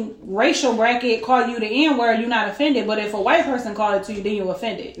same racial bracket call you the N-word, you're not offended. But if a white person call it to you, then you're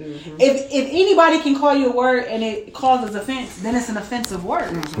offended. If anybody can call you a word and it causes offense, then it's an offensive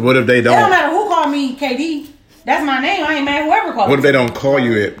word. What if they don't? It don't matter who called me KD. That's my name. I ain't mad whoever called me. What if they don't call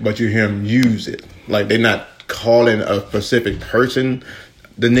you it, but you hear them use it? Like they're not calling a specific person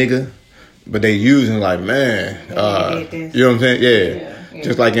the nigga, but they using like, man, you know what I'm saying? Yeah.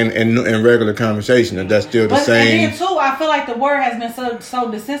 Just like in regular conversation, and that's still the same. And then too, I feel like the word has been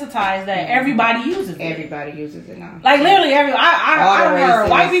so desensitized that everybody uses it. Everybody uses it now. Like literally I heard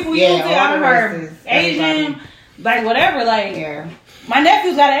white people use it. I heard Asian, like whatever. Like my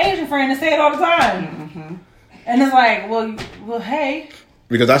nephew's got an Asian friend that say it all the time, and it's like, well, hey.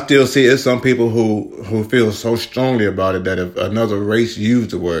 Because I still see it's some people who feel so strongly about it that if another race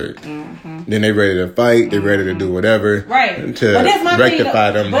used the word, then they ready to fight, they ready to do whatever to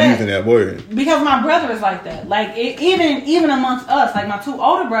rectify them using that word. Because my brother is like that. Like even amongst us, like my two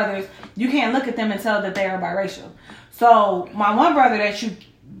older brothers, you can't look at them and tell that they are biracial. So my one brother that you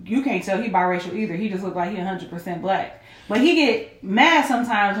can't tell he biracial either. He just look like he 100% black. But he get mad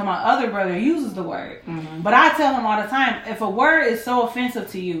sometimes when my other brother uses the word. But I tell him all the time, if a word is so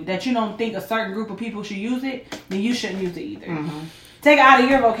offensive to you that you don't think a certain group of people should use it, then you shouldn't use it either. Take it out of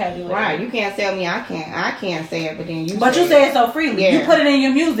your vocabulary. Right. You can't tell me I can't say it, but then you say it so freely. You put it in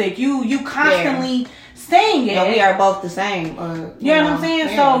your music. You constantly saying it. We are both the same. You know what I'm saying?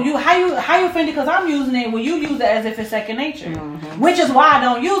 Yeah. So how you offended because I'm using it when you use it as if it's second nature. Which is why I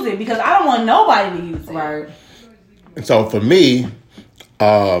don't use it, because I don't want nobody to use it. Right. So for me,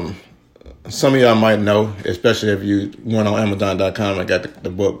 some of y'all might know, especially if you went on Amazon.com and got the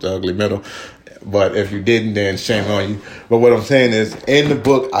book, The Ugly Middle. But if you didn't, then shame on you. But what I'm saying is, in the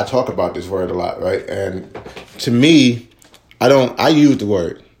book, I talk about this word a lot, right? And to me, I use the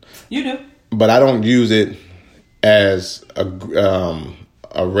word. You do. But I don't use it as a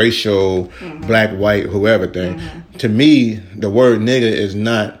racial, black, white, whoever thing. To me, the word nigga is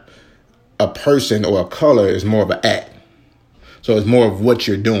not a person or a color. It's more of an act. So it's more of what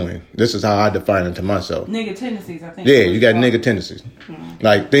you're doing. This is how I define it to myself. Nigga tendencies, I think. Yeah, you got nigga tendencies.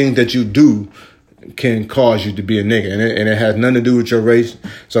 Like things that you do can cause you to be a nigga. And it has nothing to do with your race.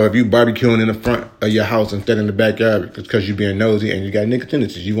 So if you barbecuing in the front of your house instead in the backyard because you being nosy and you got nigga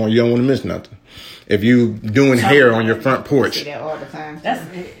tendencies, you don't want to miss nothing. If you doing hair on your front porch. I see that all the time. That's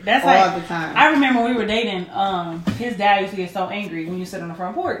all like, the time. I remember when we were dating, his dad used to get so angry when you sit on the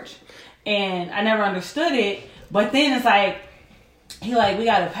front porch. And I never understood it. But then it's like, we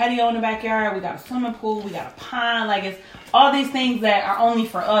got a patio in the backyard, we got a swimming pool, we got a pond, like it's all these things that are only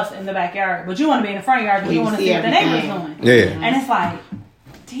for us in the backyard. But you want to be in the front yard because you want to see what the neighbors doing. Yeah. And it's like,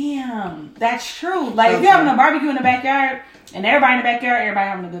 damn, that's true. Like if you're having a barbecue in the backyard and everybody in the backyard, everybody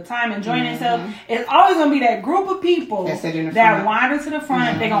having a good time, enjoying themselves, it's always going to be that group of people that wander to the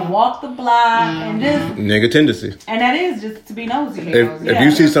front. They're going to walk the block and just... Nigga tendency. And that is just to be nosy. If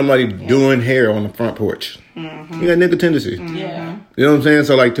you see somebody doing hair on the front porch, you got nigga tendency. Yeah. You know what I'm saying?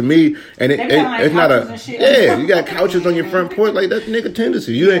 So like to me, and it's not a... Yeah, you got couches on your front porch, like that's nigga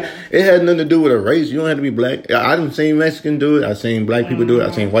tendency. It has nothing to do with a race. You don't have to be black. I done seen Mexican do it. I seen black people do it.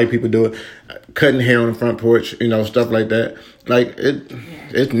 I seen white people do it. Cutting hair on the front porch, stuff like that. Like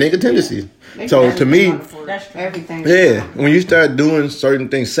it's nigga tendency. So to me, everything. Yeah, when you start doing certain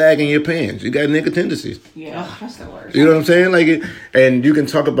things, sagging your pants, you got nigga tendencies. Yeah, that's the worst. You know what I'm saying? Like, and you can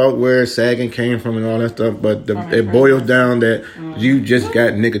talk about where sagging came from and all that stuff, but it boils down that you just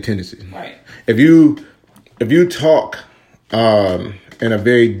got nigga tendencies. Right. If you talk in a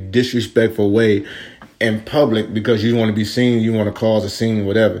very disrespectful way in public because you want to be seen, you want to cause a scene,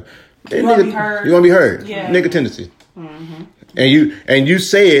 whatever. You want to be heard. You want to be heard. Yeah. Nigga tendency. And you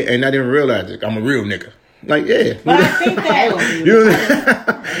say it and I didn't realize it. I'm a real nigga. Like, yeah. But I think that...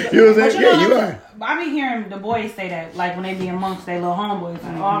 you know what I'm saying? Yeah, you are. I be hearing the boys say that, like, when they be amongst their little homeboys,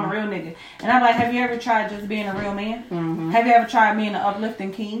 like, oh, I'm a real nigga. And I'm like, have you ever tried just being a real man? Have you ever tried being an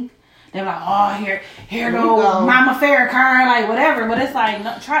uplifting king? They're like, oh, here go Mama Farrakhan, like, whatever. But it's like,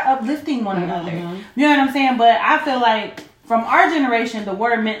 no, try uplifting one another. You know what I'm saying? But I feel like from our generation, the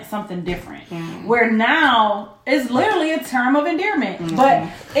word meant something different. Where now, it's literally a term of endearment. But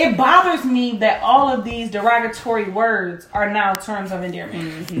it bothers me that all of these derogatory words are now terms of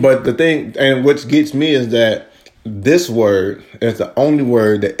endearment. But the thing, and what gets me is that this word is the only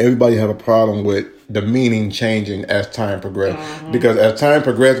word that everybody have a problem with the meaning changing as time progressed. Because as time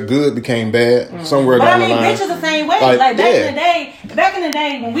progressed, good became bad. Somewhere down the line. But I mean, bitch is the same way. Like back in the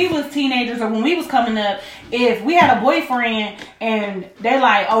day, when we was teenagers or when we was coming up, if we had a boyfriend and they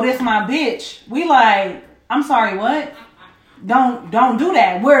like, oh, this my bitch, we like, I'm sorry, what? Don't do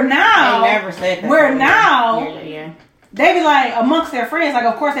that. We're now. They never said that. We're now. Yeah. They be like, amongst their friends, like,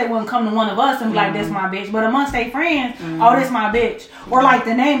 of course they wouldn't come to one of us and be like, this my bitch. But amongst their friends, oh, this my bitch. Or like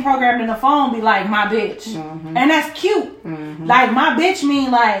the name programmed in the phone be like, my bitch. And that's cute. Like, my bitch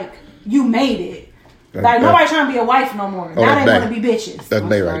mean like, you made it. Like, nobody trying to be a wife no more. Now they want to be bitches. That's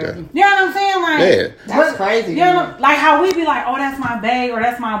bae right there. You know what I'm saying? Like, yeah. That's crazy. You know, like how we be like, oh, that's my bae or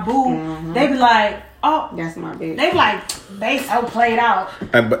that's my boo. They be like, oh, that's my bitch. They be like, they so played out.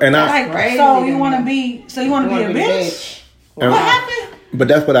 And like, crazy. So you want to be a bitch? What happened? But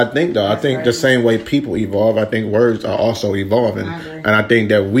that's what I think, though. I think the same way people evolve, I think words are also evolving. And I think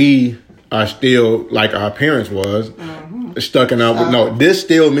that we are still, like our parents was, stuck in our... this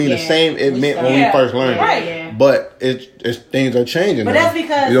still means the same it meant when we first learned it. But it's things are changing. But that's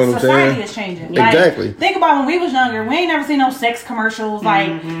because society is changing. Like, exactly. Think about when we was younger. We ain't never seen no sex commercials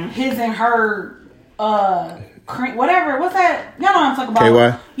like his and her... whatever, what's that? Y'all know what I'm talking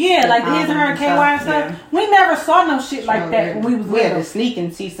about. KY? Yeah, like his and her KY and stuff. Yeah. We never saw no shit like that when we was little. We had to sneak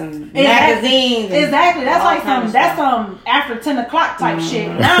and see some magazines. Exactly. That's like some after 10 o'clock type shit.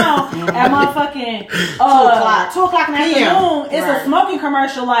 Now at motherfucking 2 o'clock in the afternoon, it's a smoking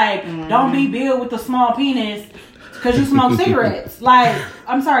commercial like, don't be big with the small penis because you smoke cigarettes. Like,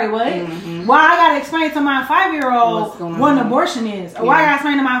 I'm sorry, what? Why I gotta explain to my 5-year-old what an abortion is? Or why I gotta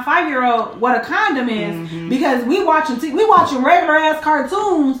explain to my 5-year-old what a condom is? Because we watching regular ass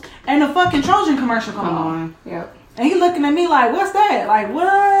cartoons and the fucking Trojan commercial come on. Yep. And he looking at me like, what's that? Like,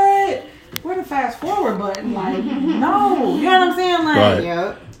 what? Where the fast forward button? Like, no. You know what I'm saying? Like,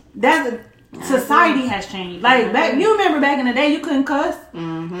 yep. That's society has changed. Like you remember back in the day, you couldn't cuss.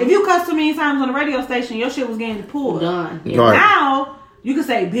 If you cussed too many times on the radio station, your shit was getting pulled. Done. Yeah. Now You could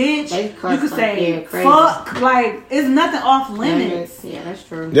say bitch. You could say fuck. Like, it's nothing off limits. Yeah, that's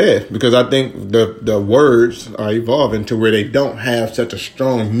true. Yeah, because I think the words are evolving to where they don't have such a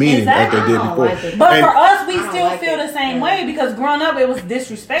strong meaning as they did before. But for us, we still feel the same way because growing up, it was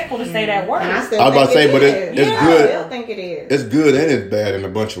disrespectful to say that word. I was about to say, but it's good. I still think it is. It's good and it's bad in a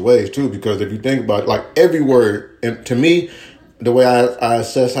bunch of ways too. Because if you think about it, like every word, and to me, the way I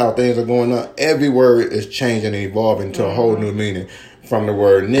assess how things are going on, every word is changing and evolving to a whole new meaning. From the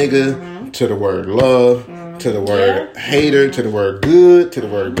word nigga to the word love to the word hater to the word good to the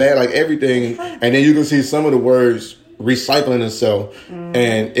word bad, like everything. And then you can see some of the words recycling itself,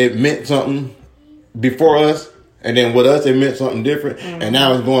 and it meant something before us, and then with us it meant something different, and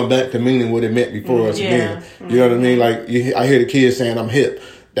now it's going back to meaning what it meant before us again. You know what I mean? Like I hear the kids saying I'm hip.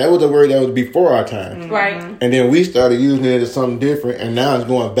 That was a word that was before our time. Right. And then we started using it as something different, and now it's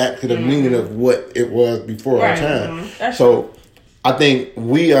going back to the meaning of what it was before our time. So I think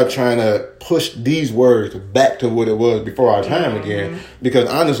we are trying to push these words back to what it was before our time again. Because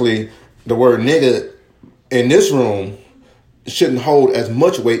honestly, the word nigga in this room shouldn't hold as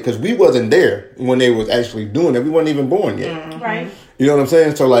much weight because we wasn't there when they was actually doing it. We weren't even born yet. Right. You know what I'm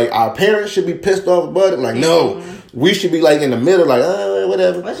saying? So like our parents should be pissed off about it. Like, no, we should be like in the middle, like,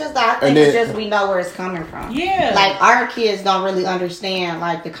 whatever. It's just, I think it's just we know where it's coming from. Yeah. Like our kids don't really understand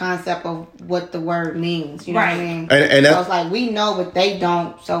like the concept of what the word means. You know what I mean? And so it's like we know, but they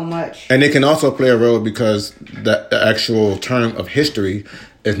don't so much. And it can also play a role because the actual term of history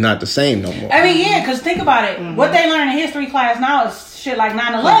is not the same no more. I mean, yeah, because think about it. What they learn in history class now is shit like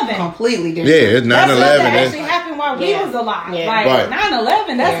 9/11. Completely different. Yeah, it's 9/11. That actually happened while we was alive. Yeah. Like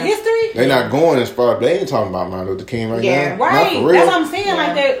 9/11, that's history. They're not going as far. They ain't talking about Martin Luther King right now. Right. Not for real. That's what I'm saying.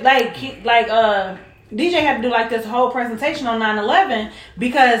 Like DJ had to do like this whole presentation on 9/11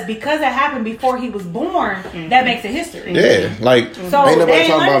 because it happened before he was born. That makes it history. Yeah, like so ain't nobody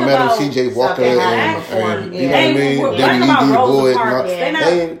talking about Madam C.J. Walker and you know what I mean? W.E.B.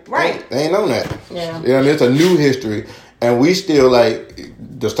 Du Bois. They ain't on that. Yeah. You know what I mean? It's a new history, and we still like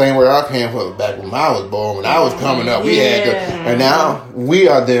the same way I came from back when I was born. When I was coming up, we had to, and now we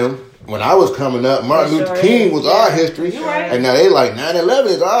are them. When I was coming up, Martin Luther King was our history, and now they like 9/11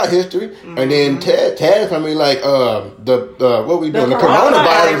 is our history, and then Taz coming me like what we doing? The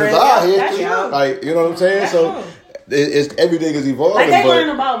coronavirus is our history. Like, you know what I'm saying? So it's everything is evolving. Like they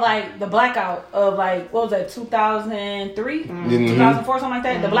learned about like the blackout of like what was that 2003, 2004, something like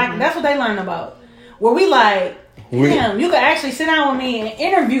that. The black that's what they learned about. Where we like. Damn, you could actually sit down with me and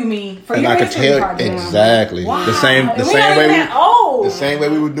interview me for your history project. Exactly. Wow. The same way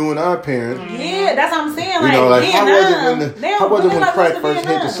we were doing our parents. Yeah, that's what I'm saying. Like, you know, like Vietnam, how was it when crack first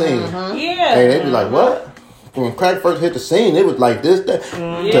hit the scene? Yeah. And they'd be like, what? When crack first hit the scene, it was like this, that.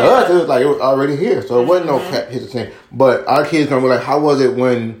 To us, it was like it was already here. So it wasn't no crack hit the scene. But our kids gonna be like, how was it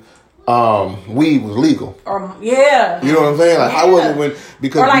when weed was legal? You know what I'm saying? Like, how was it when,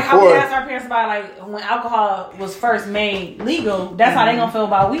 because or like before, how we asked our parents about like when alcohol was first made legal, that's how they gonna feel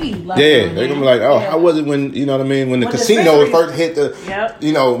about weed. Like, they're gonna be like, how was it when, you know what I mean, when the casino first hit the,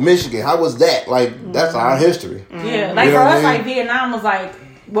 you know, Michigan, how was that? Like, that's our history. Yeah, like, you know for us, like Vietnam was like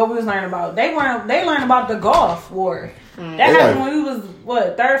what we was learning about. They learned about the Gulf War. That happened when we was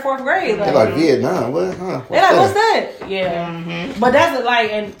what 3rd, 4th grade. Like, they're like Vietnam. What? They're like, what's that? Yeah, but that's like,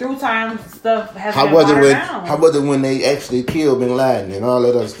 and through time stuff has. How was it when they actually killed Bin Laden and all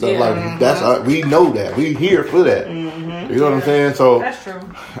that other stuff? Like that's we know that we here for that. You know what I'm saying? So that's true.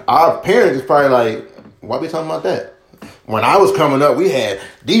 Our parents is probably like, why we talking about that? When I was coming up, we had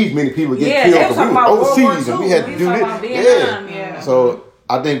these many people get killed because we were overseas and we had to do this. So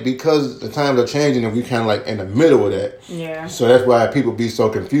I think because the times are changing and we kind of like in the middle of that. Yeah. So that's why people be so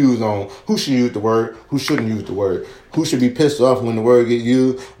confused on who should use the word, who shouldn't use the word, who should be pissed off when the word get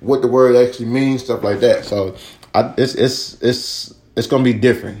used, what the word actually means, stuff like that. So it's gonna be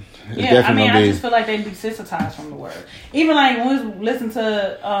different. Yeah, I mean, I just feel like they desensitized from the word. Even like when we listened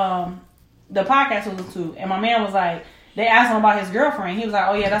to the podcast we listened to, and my man was like, they asked him about his girlfriend. He was like,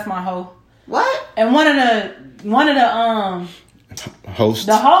 "Oh yeah, that's my hoe." What? And one of the host,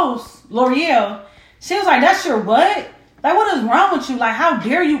 L'Oreal, she was like, "That's your what? Like, what is wrong with you? Like, how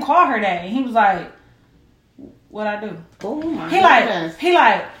dare you call her that?" And he was like, "What I do?" Oh my goodness. He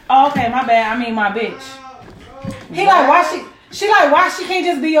like, "Oh, okay, my bad. I mean, my bitch." He like, why she can't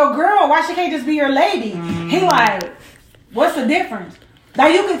just be your girl? Why she can't just be your lady? He like, what's the difference?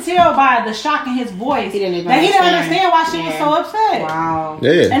 Like, you could tell by the shock in his voice he didn't understand why she was so upset. Wow.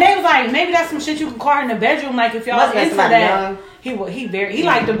 Yeah. And they was like, maybe that's some shit you can call her in the bedroom. Like, if y'all into that. He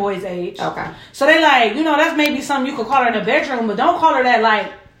liked the boy's age. Okay. So they like, you know, that's maybe something you could call her in the bedroom, but don't call her that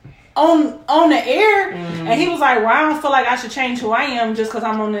like on the air, and he was like, well, I don't feel like I should change who I am just because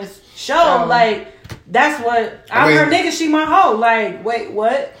I'm on this show. Like, that's what I heard. Nigga, she my hoe. Like, wait,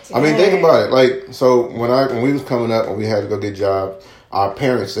 what? I mean, think about it. Like, so when we was coming up and we had to go get jobs, our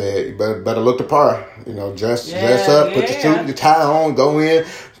parents said, you better look the part. You know, dress up, put your suit, your tie on, go in,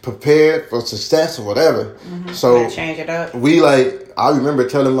 prepared for success or whatever. So change it up. I remember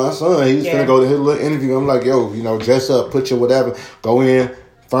telling my son, he was going to go to his little interview. I'm like, yo, you know, dress up, put your whatever, go in,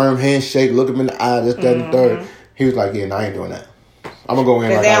 firm handshake, look him in the eye, this, that, and third. He was like, yeah, no, I ain't doing that. I'm going to go in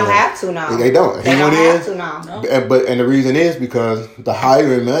like they don't have to now. They don't. They don't have to now. No. And the reason is because the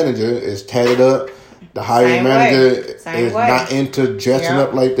hiring manager is tatted up. The hiring manager is not into dressing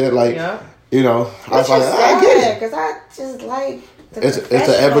up like that. Like, you know, I was like, I get it. Because I just like it's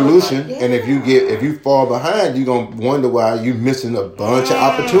an evolution, and if you fall behind, you're gonna wonder why you missing a bunch of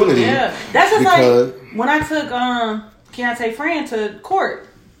opportunities. Yeah, that's just like when I took Keontae Friend to court.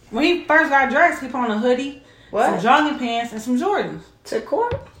 When he first got dressed, he put on a hoodie, some jogging pants, and some Jordans. To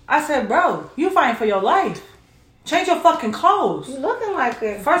court? I said, bro, you fighting for your life. Change your fucking clothes. You looking like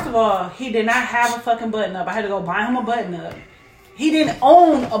it. First of all, he did not have a fucking button up. I had to go buy him a button up. He didn't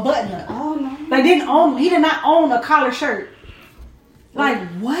own a button up. Oh no. He did not own a collar shirt. Like,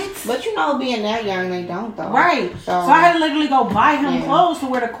 what? But you know, being that young, they don't though. Right. So I had to literally go buy him clothes to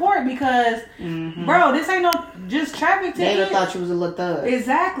wear to court because, bro, this ain't no just traffic ticket. They would have thought you was a little thug.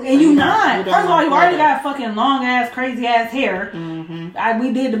 Exactly. And you not. First of all, you already got fucking long ass, crazy ass hair.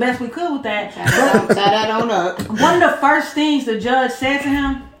 We did the best we could with that. Tie that on up. One of the first things the judge said to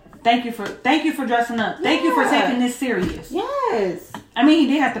him, thank you for dressing up. Thank you for taking this serious. Yes. I mean,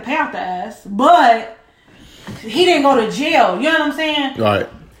 he did have to pay out the ass, but he didn't go to jail. You know what I'm saying? Right.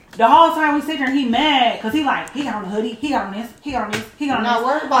 The whole time we sit there, he mad because he got on the hoodie, he got on this, he got on this, he got on this. Not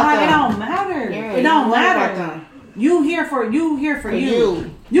worried about that. It don't matter. Yeah, it don't matter. You here for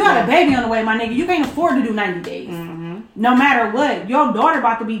you. You got a baby on the way, my nigga. You can't afford to do 90 days. No matter what. Your daughter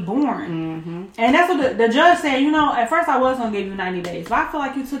about to be born. And that's what the judge said. You know, at first I was going to give you 90 days. But I feel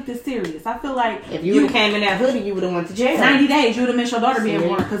like you took this serious. I feel like if you would have came in that hoodie, you would have went to jail. 90 days, you would have missed your daughter being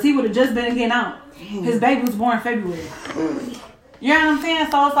born. Because he would have just been getting out. His baby was born in February. You know what I'm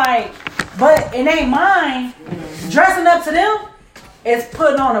saying? So it's like, but it ain't mine. Dressing up to them is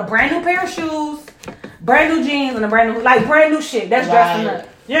putting on a brand new pair of shoes, brand new jeans, and a brand new shit. That's dressing up.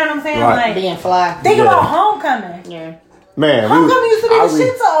 You know what I'm saying? Like being fly. Think about homecoming. Yeah. Man, homecoming used to be the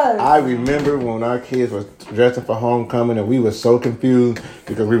shit to us. I remember when our kids were dressing for homecoming and we were so confused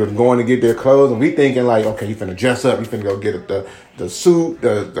because we were going to get their clothes and we thinking like, okay, you finna dress up, you finna go get the suit,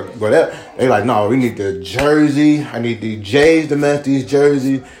 the whatever. They like, no, we need the jersey. I need the J's to match these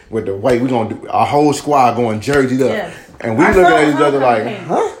jerseys with the white. We gonna do our whole squad going jerseys up. Yes. And we looking at each other like,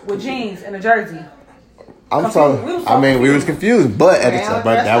 huh? With jeans and a jersey. I'm sorry. We was confused, but at the time,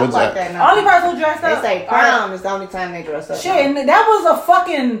 but that was only person who dressed up. They say prom is the only time they dress up. Shit, and that was a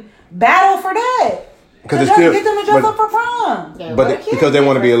fucking battle for that. Because get them to dress up for prom. Yeah, but because they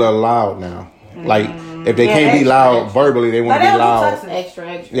want to be a little loud now. Like if they can't be loud verbally, they want to be loud.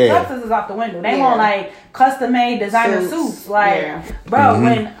 Extra. Yeah. Tuxes is out the window. They want like custom made designer suits. Like, bro,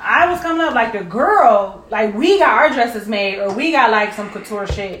 when I was coming up, like the girl, like we got our dresses made or we got like some couture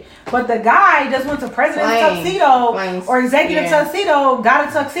shit. But the guy just went to president's tuxedo or executive tuxedo, got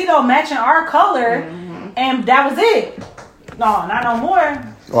a tuxedo matching our color, and that was it. No, not no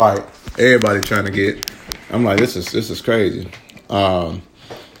more. All right, everybody trying to get. I'm like, this is crazy.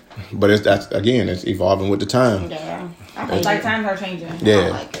 But it's evolving with the time. Yeah, like times are changing.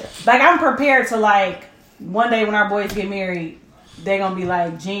 Yeah, like I'm prepared to like one day when our boys get married, they're gonna be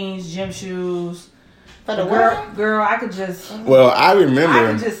like jeans, gym shoes. For the girl, I could just. Well, I remember.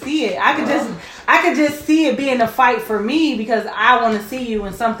 I could just see it. I could just see it being a fight for me because I want to see you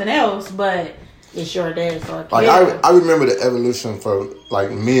in something else, but. It's your day, so like I remember the evolution for like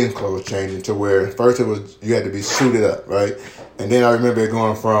men's clothes changing to where first it was you had to be suited up, right? And then I remember it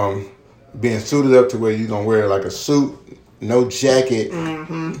going from being suited up to where you gonna wear like a suit, no jacket.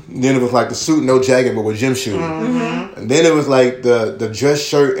 Then it was like the suit, no jacket, but with gym shoes. And then it was like the dress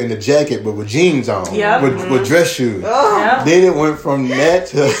shirt and the jacket, but with jeans on, with dress shoes. Then it went from that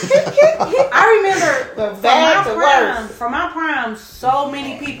to. I remember from my prime, so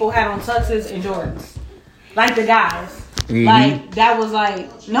many people had on tuxes and Jordans, like the guys. Like that was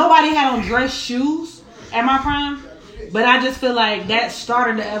like nobody had on dress shoes at my prime. But I just feel like that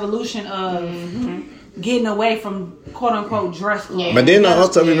started the evolution of getting away from quote unquote dress code. Yeah. But then I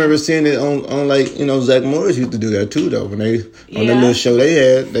also remember seeing it on like, you know, Zach Morris used to do that too though. When they on the little show they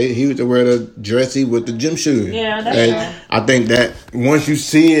had, he used to wear the dressy with the gym shoes. Yeah, that's true. I think that once you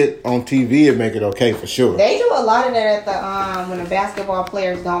see it on TV, it make it okay for sure. They do a lot of that at the when the basketball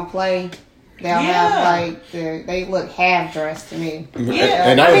players don't play. They'll have like they look half dressed to me. Yeah,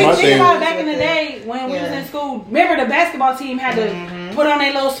 and I mean, think about back in the day when we was in school. Remember, the basketball team had to put on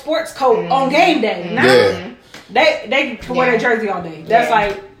their little sports coat on game day. Now they can wear their jersey all day. That's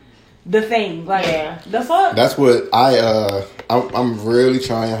like the thing. Like the fuck. That's what I'm really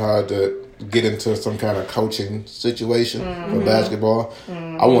trying hard to get into some kind of coaching situation for basketball.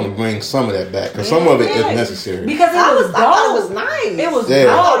 I want to bring some of that back because some of it is necessary. Because I thought it was nice. It was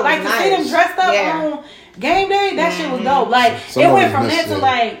dope. Like to see them dressed up on game day, that shit was dope. Like it went from that to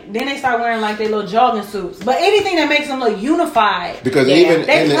like then they start wearing like their little jogging suits. But anything that makes them look unified, because even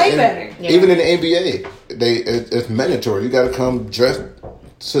they play better. Even in the NBA, it's mandatory. You got to come dressed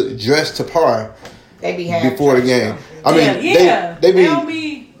to par. They be before the game. I mean,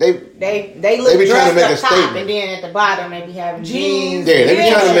 they look be trying to make a top, statement, and then at the bottom they be having jeans. Yeah, they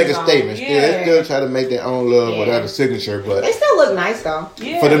be trying to make a statement. They still try to make their own love without a signature, but they still look nice though.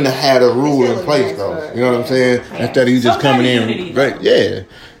 For them to have a rule in place though, you know what I'm saying? Instead of you just coming in, right? Yeah.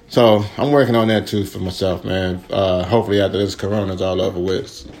 So I'm working on that too for myself, man. Hopefully after this corona's all over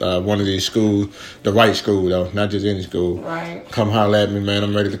with, one of these schools, the right school though, not just any school. Right. Come holler at me, man.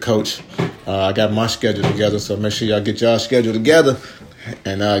 I'm ready to coach. I got my schedule together, so make sure y'all get y'all schedule together.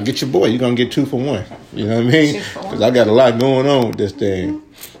 And get your boy. You're going to get 2 for 1. You know what I mean? Because I got a lot going on with this thing.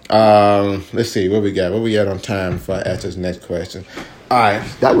 Let's see. What we got? What we got on time before I ask this next question? All right.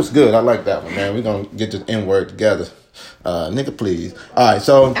 That was good. I like that one, man. We're going to get this N-word together. Nigga, please. All right.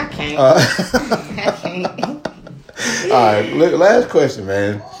 So. I can't. I can't. All right. Last question,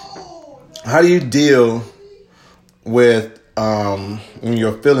 man. How do you deal with when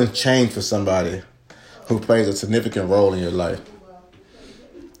your feelings change for somebody who plays a significant role in your life?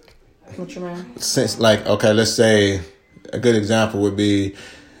 What you mean? Since, like, okay, let's say a good example would be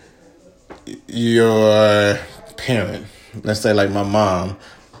your parent. Let's say like my mom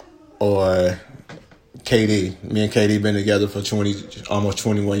or KD. Me and KD been together for almost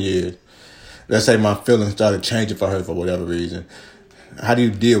 21 years. Let's say my feelings started changing for her for whatever reason. How do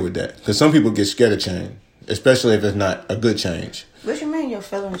you deal with that? Because some people get scared of change, especially if it's not a good change. What you mean your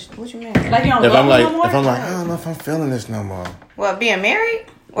feelings? What you mean? Like you don't if love I'm like, no more? if I'm like, I don't know if I'm feeling this no more. What, being married?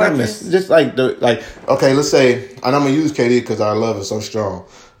 Or just like okay, let's say, and I'm gonna use KD because our love is so strong.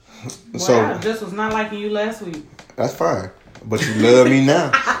 Wow, so just was not liking you last week. That's fine, but you love me now.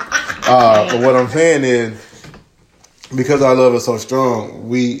 But what I'm saying is, because our love is so strong,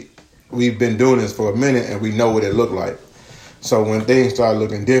 we've been doing this for a minute and we know what it looked like. So when things start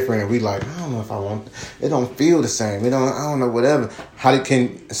looking different, and we like, I don't know if I want. It don't feel the same. I don't know, whatever.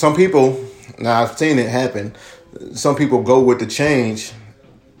 Some people? Now I've seen it happen. Some people go with the change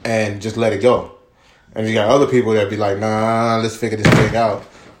and just let it go. And you got other people that be like, nah, let's figure this thing out.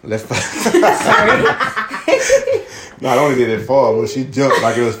 Sorry. Not only did it fall, but she jumped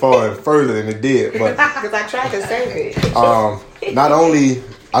like it was falling further than it did. But because I tried to save it. Not only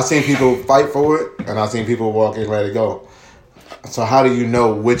I seen people fight for it, and I seen people walk and let it go. So how do you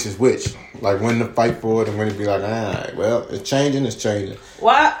know which is which? Like when to fight for it and when to be like, well, it's changing.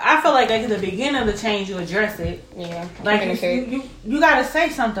 Well, I feel like at the beginning of the change, you address it. Yeah. Like you gotta say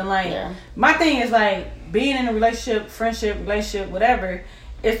something. Like my thing is like being in a relationship, friendship, whatever.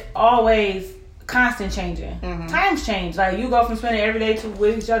 It's always constant changing. Mm-hmm. Times change. Like you go from spending every day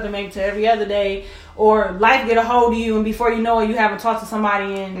with each other maybe to every other day, or life get a hold of you, and before you know it, you haven't talked to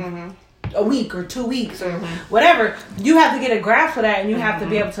somebody in a week or 2 weeks or whatever. You have to get a grasp for that, and you have to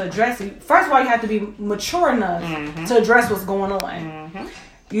be able to address it. First of all, you have to be mature enough to address what's going on.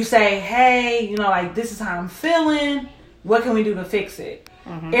 You say, hey, like this is how I'm feeling. What can we do to fix it?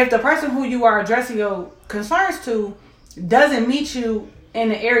 If the person who you are addressing your concerns to doesn't meet you in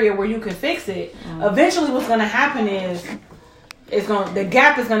the area where you can fix it, eventually what's going to happen is the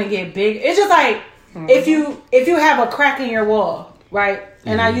gap is going to get big. It's just like if you have a crack in your wall, right?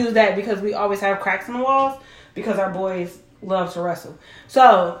 And I use that because we always have cracks in the walls because our boys love to wrestle.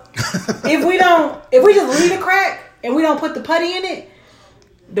 So if we just leave the crack and we don't put the putty in it,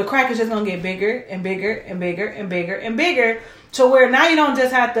 the crack is just going to get bigger and bigger and bigger and bigger and bigger to where now you don't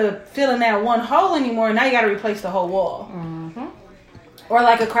just have to fill in that one hole anymore. Now you got to replace the whole wall. or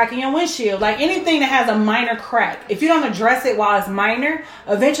like a crack in your windshield, like anything that has a minor crack. If you don't address it while it's minor,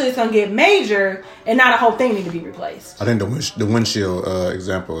 eventually it's gonna get major, and now the whole thing need to be replaced. I think the windshield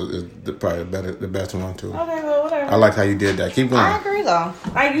example is probably the best one too. Okay, well, whatever. I like how you did that. Keep going. I agree though.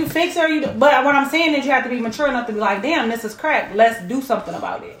 Like you fix it or you, but what I'm saying is you have to be mature enough to be like, damn, this is cracked. Let's do something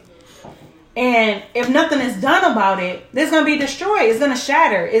about it. And if nothing is done about it, it's gonna be destroyed. It's gonna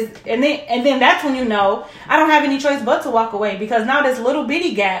shatter. And then that's when you know I don't have any choice but to walk away, because now this little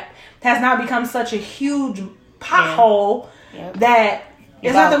bitty gap has now become such a huge pothole that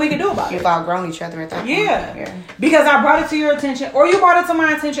there's nothing we can do about it. You've outgrown each other at that point. Yeah, because I brought it to your attention, or you brought it to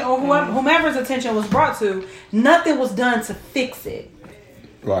my attention, or whomever's attention was brought to. Nothing was done to fix it.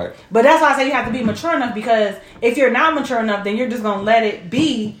 Right. But that's why I say you have to be mature enough, because if you're not mature enough, then you're just gonna let it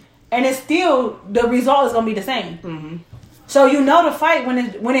be. And it's still, the result is going to be the same. Mm-hmm. So you know the fight,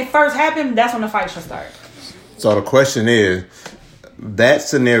 when it first happened, that's when the fight should start. So the question is, that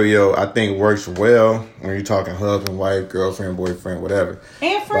scenario I think works well when you're talking husband, wife, girlfriend, boyfriend, whatever.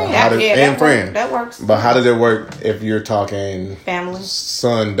 And friend. That works. But how does it work if you're talking family,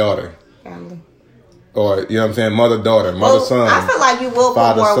 son, daughter? Family. Or, you know what I'm saying, mother, daughter, mother, son. I feel like you will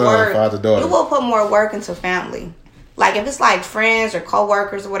put more work. Father, daughter. You will put more work into family. Like if it's like friends or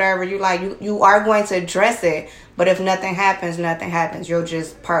co-workers or whatever, you are going to address it. But if nothing happens, you'll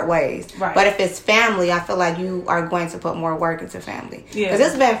just part ways. Right. But if it's family, I feel like you are going to put more work into family. Because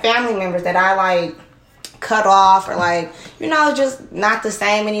it's been family members that I like cut off or like, just not the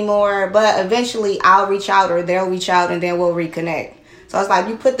same anymore. But eventually I'll reach out or they'll reach out and then we'll reconnect. So it's like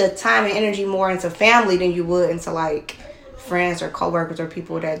you put the time and energy more into family than you would into like friends or co-workers or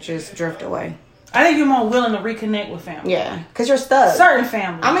people that just drift away. I think you're more willing to reconnect with family. Yeah, because you're stuck. Certain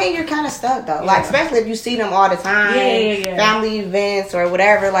family. I mean, you're kind of stuck though. Yeah. Like especially if you see them all the time. Yeah. Family events or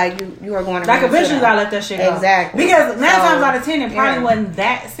whatever. Like you are going to like eventually you gotta let that shit go. Exactly. Because 9 times out of 10 it probably wasn't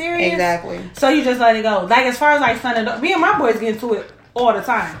that serious. Exactly. So you just let it go. Like as far as like son and daughter, me and my boys get into it all the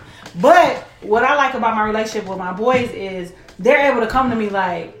time. But what I like about my relationship with my boys is they're able to come to me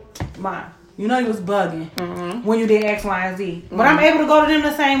like, Mom, you know you was bugging when you did X, Y, and Z. But I'm able to go to them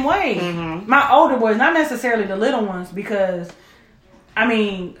the same way. My older boys, not necessarily the little ones, because, I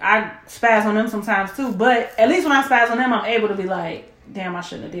mean, I spaz on them sometimes too. But at least when I spaz on them, I'm able to be like, damn, I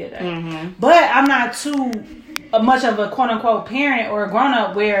shouldn't have did that. But I'm not too much of a quote-unquote parent or a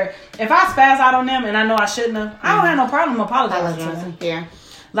grown-up where if I spaz out on them and I know I shouldn't have, I don't have no problem apologizing to them. Yeah.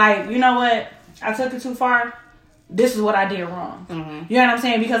 Like, you know what? I took it too far. This is what I did wrong. You know what I'm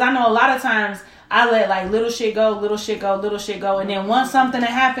saying? Because I know a lot of times I let like little shit go, and then once something that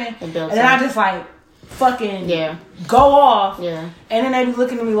happened, and then I just like fucking go off. Yeah. And then they be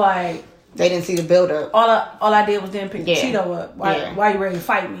looking at me like they didn't see the build up. All I did was then pick the Cheeto up. Why you ready to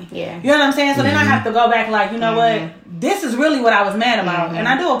fight me? Yeah. You know what I'm saying? So then I have to go back like, you know what? This is really what I was mad about. And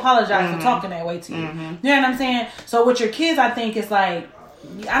I do apologize for talking that way to you. You know what I'm saying? So with your kids, I think it's like,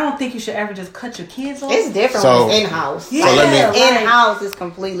 I don't think you should ever just cut your kids off. It's different when it's in-house. Yeah, in-house is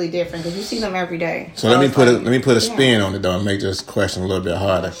completely different because you see them every day. So let me put a spin on it though and make this question a little bit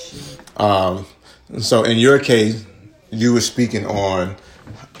harder. So in your case, you were speaking on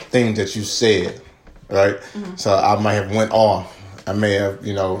things that you said, right? So I might have went off. I may have,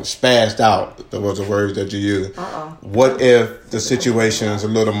 spazzed out. Those are the words that you used. What if the situation is a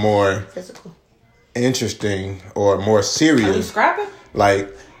little more physical, interesting, or more serious? Are you scrapping?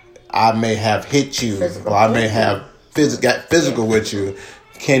 Like, I may have hit you, or I may have got physical with you.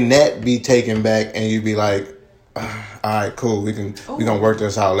 Can that be taken back and you be like, all right, cool, we gonna work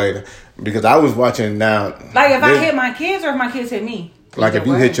this out later? Because I was watching now. Like if I hit my kids or if my kids hit me? Like if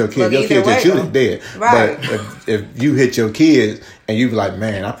you hit your kids, your kids that you is dead. Right. But if you hit your kids and you be like,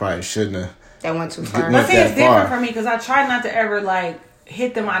 man, I probably shouldn't have. That went too far. But see, it's different for me because I try not to ever like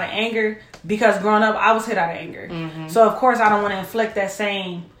hit them out of anger. Because growing up, I was hit out of anger. So, of course, I don't want to inflict that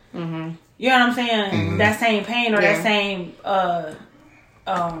same, you know what I'm saying? That same pain or that same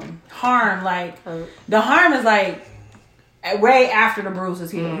harm. Like, the harm is, like, way after the bruise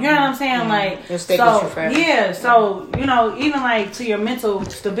is healed. You know what I'm saying? Like, it'll stick with you forever. Yeah, so, even, like, to your mental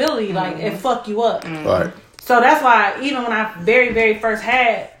stability, like, it fuck you up. Right. So, that's why, even when I very, very first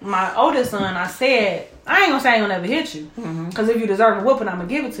had my oldest son, I said, I ain't gonna say I ain't gonna never hit you. Because if you deserve a whooping, I'm gonna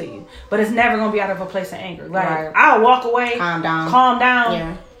give it to you. But it's never gonna be out of a place of anger. Like, I'll walk away, calm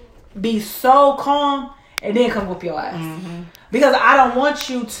down, be so calm, and then come whoop your ass. Because I don't want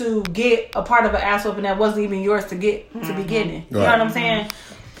you to get a part of an ass whooping that wasn't even yours to get to be getting. You know what I'm saying?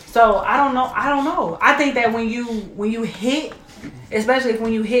 So I don't know. I think that when you hit, especially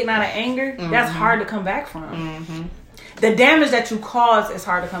when you hit out of anger, that's hard to come back from. the damage that you cause is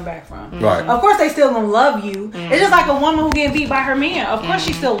hard to come back from. Right. Of course, they still gonna love you. It's just like a woman who getting beat by her man. Of course,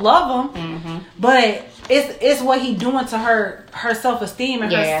 she still love him, but it's what he doing to her self-esteem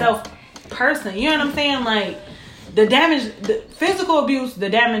and her self-person. You know what I'm saying? Like, the damage, the physical abuse, the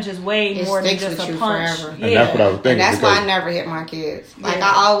damage is way more than just a punch. Forever. And that's what I was thinking. And that's why I never hit my kids. Like,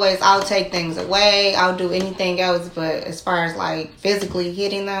 I'll take things away. I'll do anything else. But as far as, like, physically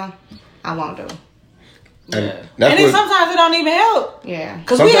hitting them, I won't do. And then sometimes it don't even help. Yeah.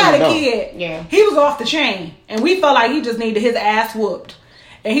 Because we had a kid. Yeah. He was off the chain. And we felt like he just needed his ass whooped.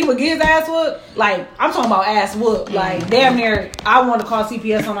 And he would get his ass whooped. Like, I'm talking about ass whooped. Like, damn near, I wanted to call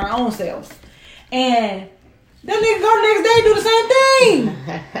CPS on our own selves. And them niggas go the next day do the same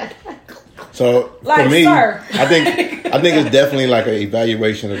thing. So, like, for me, sir. I think it's definitely like an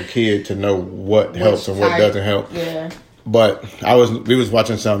evaluation of the kid to know what helps and what doesn't help. Yeah. But we was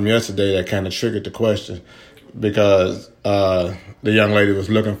watching something yesterday that kind of triggered the question, because the young lady was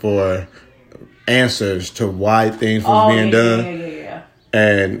looking for answers to why things was being done. Yeah.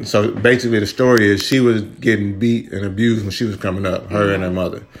 And so basically the story is she was getting beat and abused when she was coming up, her and her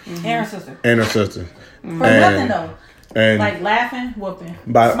mother. And her sister. For nothing though. And like laughing, whooping.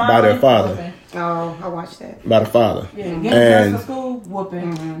 By their father. Whooping. Oh, I watched that. By the father. Yeah, getting dressed to school,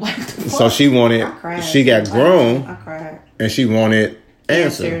 whooping. Like, so she got grown. I cried. And she wanted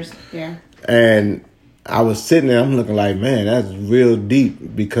answers. Yeah. And I was sitting there, I'm looking like, man, that's real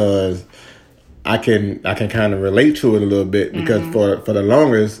deep, because I can kind of relate to it a little bit, because for the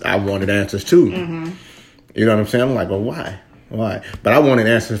longest I wanted answers too. You know what I'm saying? I'm like, well, why? But I wanted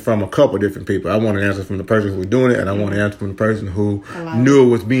answers from a couple different people. I wanted answers from the person who was doing it, and I wanted answers from the person who knew it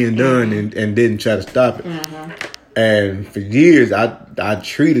was being done and didn't try to stop it. And for years I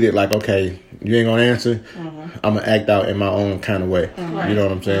treated it like, okay, you ain't gonna answer, I'm gonna act out in my own kind of way. You know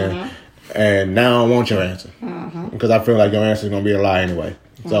what I'm saying? And now I don't want your answer, because I feel like your answer is gonna be a lie anyway.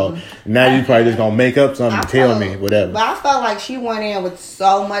 So now you probably just gonna make up something to tell me whatever. But I felt like she went in with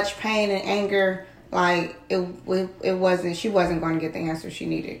so much pain and anger, like it wasn't. She wasn't going to get the answer she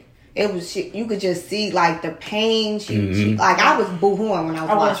needed. It was. You could just see like the pain. She like I was boohooing when I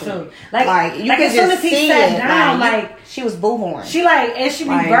was watching. Too. Like you could just see it. Down, like she was boohooing. She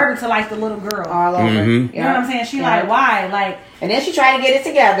reverted to like the little girl all over. You know what I'm saying? She like, why? Like, and then she tried to get it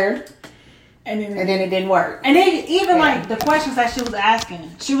together. And then it didn't work. And then even like the questions that she was asking,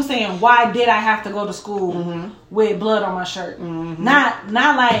 she was saying, "Why did I have to go to school with blood on my shirt?" Not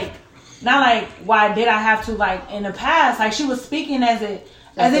like why did I have to, like in the past? Like she was speaking as if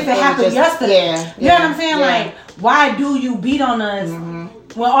it happened yesterday. You know what I'm saying? Like, why do you beat on us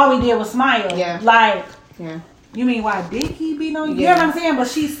when all we did was smile? Like, you mean why did he beat on you? You know what I'm saying? But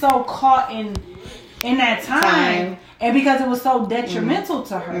she's so caught in that time. And because it was so detrimental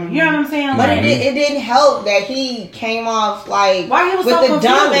to her. You know what I'm saying? But it didn't help that he came off like with so the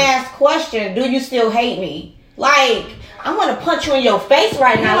dumbass question, do you still hate me? Like, I'm going to punch you in your face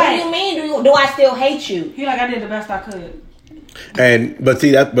right now. What do you mean? Do I still hate you? He like, I did the best I could.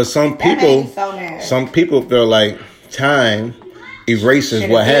 But some people feel like time erases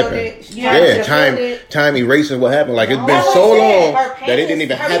what happened. Time erases what happened. Like, it's been so long that it didn't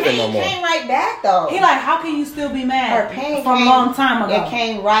even happen no more. It came right back though. He like, how can you still be mad? Her pain from a long time ago. It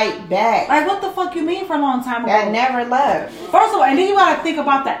came right back. Like, what the fuck you mean for a long time ago? That never left. First of all, and then you gotta think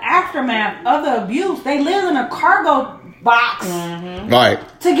about the aftermath of the abuse. They lived in a cargo box, right,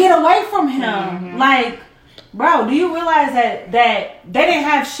 to get away from him. Like, bro, do you realize that they didn't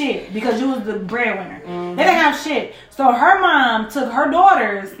have shit because you was the breadwinner? They didn't have shit. So her mom took her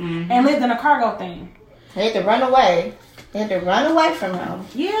daughters and lived in a cargo thing. They had to run away. They had to run away from him.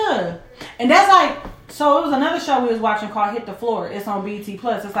 Yeah. And that's like, so it was another show we was watching called Hit the Floor. It's on BET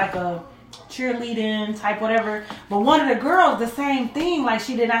Plus. It's like a cheerleading type whatever. But one of the girls, the same thing, like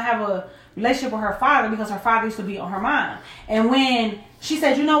she did not have a relationship with her father because her father used to be on her mind. And when she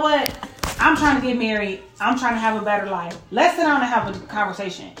said, you know what? I'm trying to get married. I'm trying to have a better life. Let's sit down and have a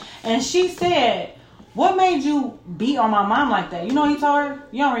conversation. And she said, what made you beat on my mom like that? You know what he told her?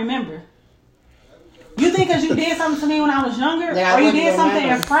 You don't remember. You think because you did something to me when I was younger? Or you did something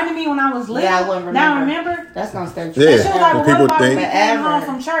in front of me when I was little? Yeah, I wouldn't remember. Now remember? That's not stay true. Yeah. She was like, well, what about when you came forever. home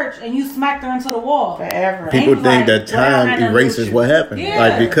from church and you smacked her into the wall? Forever. People think that time erases what happened. Yeah.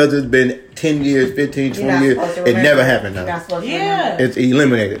 Like, because it's been 10 years, 15, 20 years, it never happened now. Yeah. It's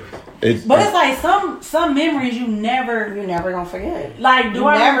eliminated. But it's like some memories you're never gonna forget. Like, do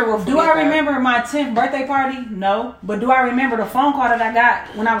I remember my 10th birthday party? No. But do I remember the phone call that I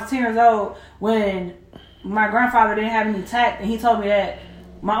got when I was 10 years old when my grandfather didn't have any tact and he told me that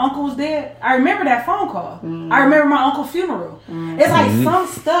my uncle was dead, I remember that phone call. I remember my uncle's funeral. It's like some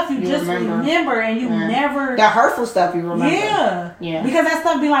stuff you just remember and you never... The hurtful stuff you remember. Yeah. Because that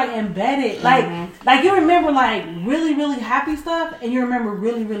stuff be like embedded. Like you remember like really, really happy stuff and you remember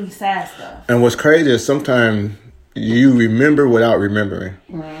really, really sad stuff. And what's crazy is sometimes you remember without remembering.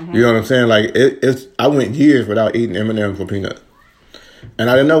 You know what I'm saying? Like it's I went years without eating M&M's for peanuts. And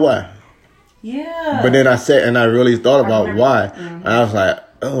I didn't know why. Yeah. But then I sat and I really thought about why. And I was like,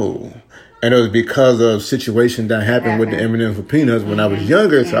 oh. And it was because of situations that happened with the M&M's for peanuts when I was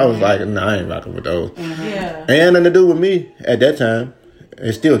younger. So I was like, nah, I ain't rocking with those. Yeah. And nothing to do with me at that time.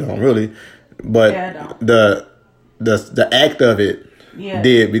 It still don't really. But the act of it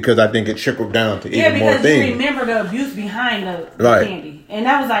did, because I think it trickled down to even more things. Yeah, because you remember the abuse behind the candy. And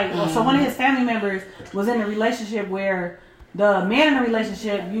that was like, so one of his family members was in a relationship where the man in the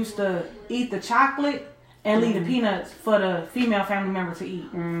relationship used to eat the chocolate and leave the peanuts for the female family member to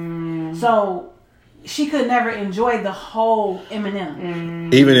eat. So she could never enjoy the whole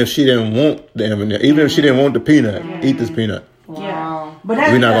M&M. Even if she didn't want the M&M, even if she didn't want the peanut, eat this peanut. Yeah, but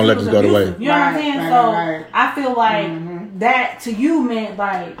that's we're not gonna let this go to waste. You know what I'm saying? So I feel like that to you meant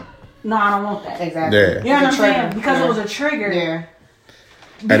like, no, I don't want that. Exactly. Yeah. You know what I'm saying? Because it was a trigger. Yeah.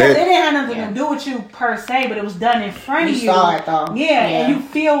 Because it didn't have nothing to do with you per se, but it was done in front of you. You saw it though. Yeah, and you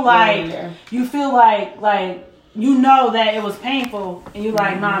feel like you feel like you know that it was painful, and you're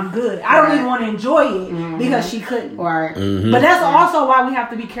like, nah, I'm good. I don't even want to enjoy it because she couldn't. Right. But that's also why we have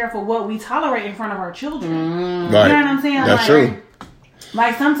to be careful what we tolerate in front of our children. Right. You know what I'm saying? That's true.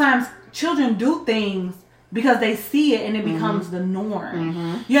 Like sometimes children do things because they see it and it becomes the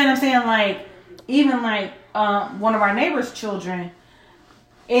norm. You know what I'm saying? Like even like one of our neighbor's children,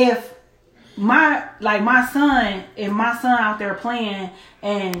 if my son out there playing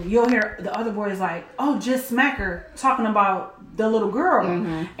and you'll hear the other boys like, oh, just smack her, talking about the little girl.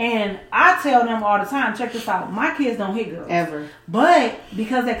 And I tell them all the time, check this out, my kids don't hit girls ever, but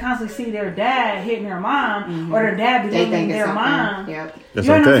because they constantly see their dad hitting their mom or their dad belittling their mom, you know what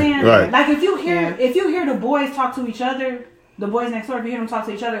I'm saying? Right. Like if you hear the boys talk to each other, the boys next door, if you hear them talk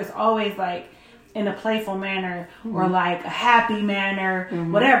to each other, it's always like in a playful manner or like a happy manner,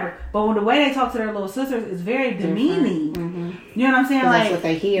 whatever. But when the way they talk to their little sisters is very demeaning. You know what I'm saying? Like that's what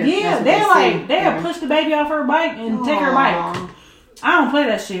they hear. Yeah, they'll push the baby off her bike and take her bike. I don't play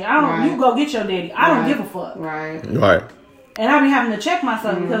that shit. I don't. You go get your daddy. I don't give a fuck. Right. And I be having to check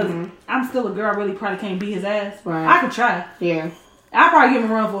myself because I'm still a girl. I really probably can't beat his ass. Right. I could try. Yeah. I probably give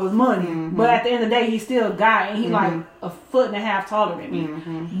him a run for his money. But at the end of the day, he's still a guy and he like a foot and a half taller than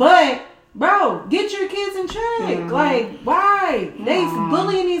me. But bro, get your kids in check. Like, why? They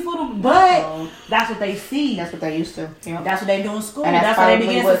bullying these little... But that's what they see. That's what they used to. Yep. That's what they do in school. And that's why they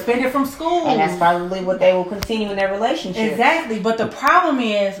begin suspended from school. And that's probably what they will continue in their relationship. Exactly. But the problem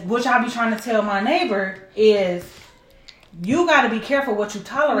is, which I be trying to tell my neighbor, is you got to be careful what you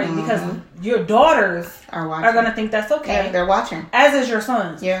tolerate because your daughters are going to think that's okay. Yeah, they're watching. As is your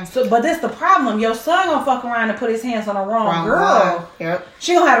sons. Yeah. So, but this the problem. Your son going to fuck around and put his hands on the wrong girl. Yep.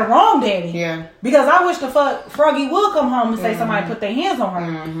 She going to have the wrong daddy. Yeah. Because I wish the fuck Froggy would come home and say somebody put their hands on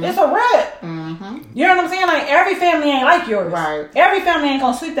her. It's a rep. You know what I'm saying? Like, every family ain't like yours. Right. Every family ain't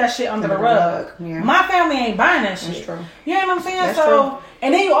going to sweep that shit under the rug. Yeah. My family ain't buying that shit. That's true. You know what I'm saying? That's so, true.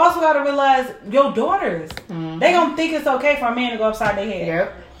 And then you also got to realize your daughters, they going to think it's okay for a man to go upside their head.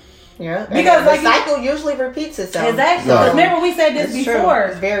 Yep. Yeah. Because the cycle usually repeats itself. Exactly. Because remember we said this before.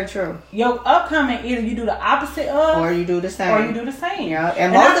 True. It's very true. Your upcoming, either you do the opposite of, or you do the same. Yeah.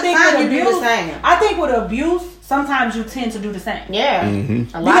 And most of the time you do the same. I think with abuse, sometimes you tend to do the same. Yeah.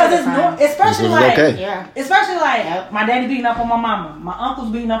 A lot because it's especially like, especially like my daddy beating up on my mama, my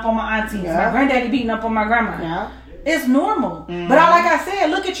uncles beating up on my aunties, my granddaddy beating up on my grandma. Yeah. It's normal. But like I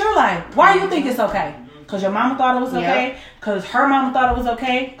said, look at your life. Why do you think it's okay? Because your mama thought it was okay? Because her mama thought it was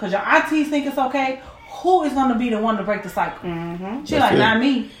okay? Because your aunties think it's okay? Who is going to be the one to break the cycle? She's like, not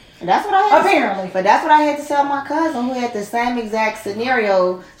me. And that's what I had apparently. But that's what I had to tell my cousin who had the same exact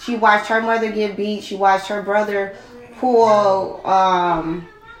scenario. She watched her mother get beat. She watched her brother pull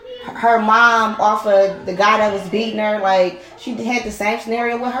her mom off of the guy that was beating her. Like, she had the same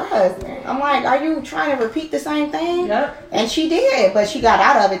scenario with her husband. I'm like, are you trying to repeat the same thing? Yep. And she did, but she got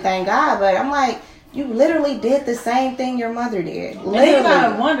out of it, thank God. But I'm like, you literally did the same thing your mother did. Literally. And then you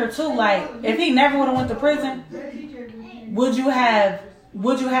gotta wonder too, like, if he never would have went to prison, would you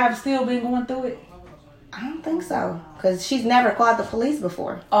have still been going through it? I don't think so, because she's never called the police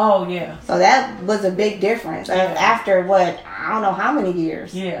before. Oh yeah. So that was a big difference. Yeah. After what, I don't know how many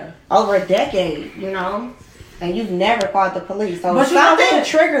years. Yeah. Over a decade, you know. And you've never called the police. So something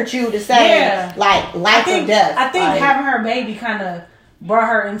triggered you to say, like, life or death. I think having her baby kind of brought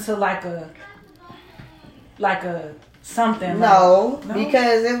her into like a something. No,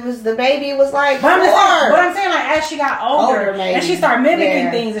 because it was the baby was like. But I'm saying like as she got older and she started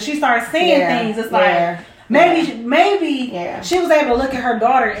mimicking things and she started seeing things, it's like maybe she was able to look at her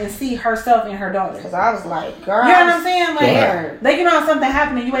daughter and see herself in her daughter. Because I was like, girl, you know what I'm saying? Like you know, if something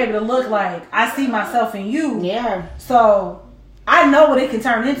happened and you able to look like I see myself in you. Yeah. So I know what it can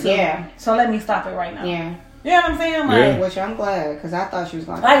turn into. Yeah. So let me stop it right now. Yeah. You know what I'm saying? Like, which I'm glad because I thought she was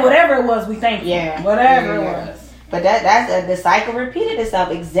going. Like whatever it was, we thankful. Yeah. Whatever it was. But that's the cycle repeated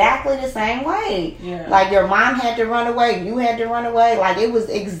itself exactly the same way. Yeah. Like your mom had to run away, you had to run away. Like it was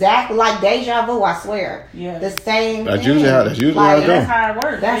exactly like deja vu. I swear. Yeah. The same. That's usually how it goes. That's how it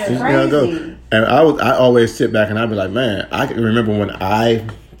works. That's crazy. And I always sit back and I'd be like, man, I can remember when I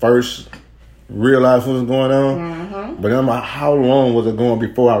first realized what was going on. Mm-hmm. But I'm like, how long was it going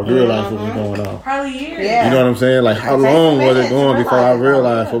before I realized what was going on? Probably years. Yeah. You know what I'm saying? Like, how long was it going before I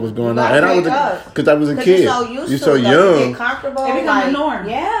realized what was going on? And I was because I was a kid. You're so young. Get comfortable. It become a norm.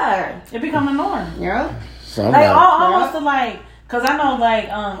 Yeah. It become a norm. Yeah. So I'm like almost to like. Cause I know, like,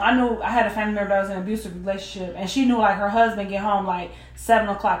 I knew I had a family member that was in an abusive relationship, and she knew like her husband get home like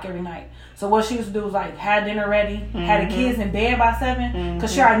 7:00 every night. So what she used to do was like had dinner ready, had the kids in bed by 7,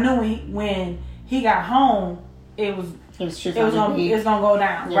 cause she already knew when he got home, it was gonna go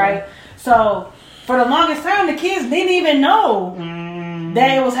down, right? So for the longest time, the kids didn't even know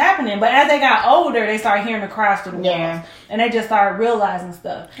that it was happening. But as they got older, they started hearing the cries through the walls, and they just started realizing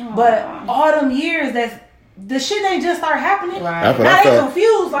stuff. Aww. But all them years the shit ain't just start happening. Right. Now they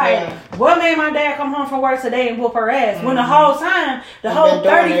confused, like, what made my dad come home from work today and whoop her ass? When the whole time, the whole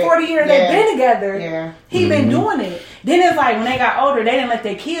 30, 40 years they've been together, he been doing it. Then it's like, when they got older, they didn't let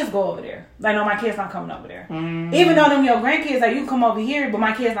their kids go over there. Like, no, my kid's not coming over there. Even though them your grandkids, like, you come over here, but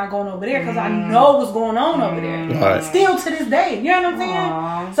my kid's not going over there because I know what's going on over there. Right. Still to this day. You know what I'm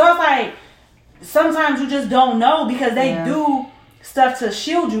saying? So it's like, sometimes you just don't know because they do stuff to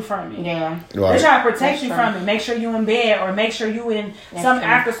shield you from it. Yeah. Right. They try to protect you from it. Make sure you in bed or make sure you in some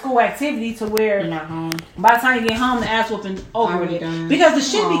after school activity to where by the time you get home the ass whooping over it. Because the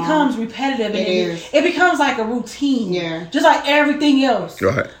shit becomes repetitive and it becomes like a routine. Yeah. Just like everything else.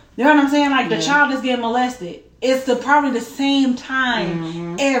 Right. You know what I'm saying? Like the child is getting molested. It's probably the same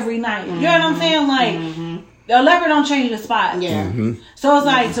time every night. You know what I'm saying? Like the leopard don't change the spot. Yeah. So it's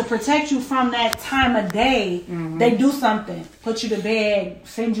like to protect you from that time of day, they do something. Put you to bed,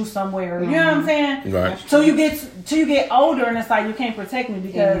 send you somewhere. You know what I'm saying? Right. So you get older and it's like you can't protect me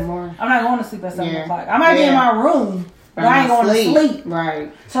because I'm not going to sleep at 7 o'clock. I might be in my room, but I ain't going to sleep.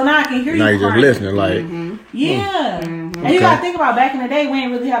 Right. So now I can hear you. Now you're just listening, like and you gotta think about back in the day we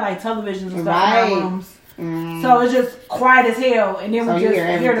ain't really had like televisions and stuff in our rooms. So it's just quiet as hell, and then we just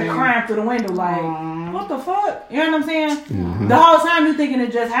hear the crying through the window, like, what the fuck? You know what I'm saying? The whole time you thinking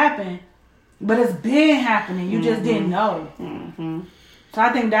it just happened, but it's been happening. You just didn't know. So I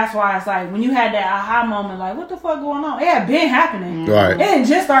think that's why it's like when you had that aha moment, like, what the fuck going on? It had been happening. Right. It didn't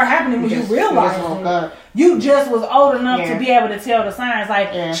just start happening when you realized it. You just was old enough to be able to tell the signs.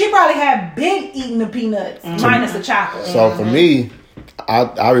 Like she probably had been eating the peanuts minus the chocolate. So for me,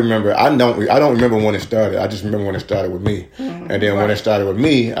 I remember. I don't remember when it started. I just remember when it started with me, and then when it started with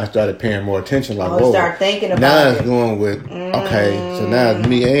me, I started paying more attention. Like, whoa, start thinking about now it. It's going with okay. So now it's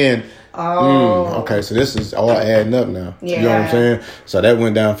me and okay. So this is all adding up now. Yeah. You know what I'm saying? So that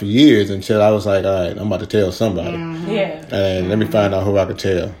went down for years until I was like, all right, I'm about to tell somebody. Yeah. And let me find out who I could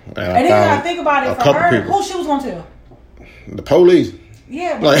tell. And then I think about it for her. Who she was gonna tell? The police.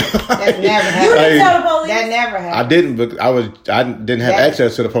 Yeah, but that never happened. You didn't tell the police. That never happened. I didn't, but I didn't have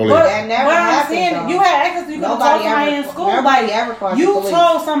access to the police. That never happened. I'm saying, you had access. You could have told somebody in school. Nobody ever called you the police.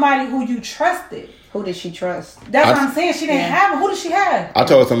 told somebody who you trusted. Who did she trust? That's what I'm saying. She didn't have him. Who did she have? I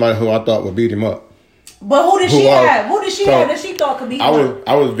told somebody who I thought would beat him up. But who did she have? Who did she have that she thought could beat him up?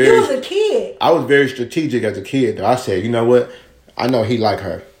 I was very. You was a kid. I was very strategic as a kid. Though. I said, you know what? I know he like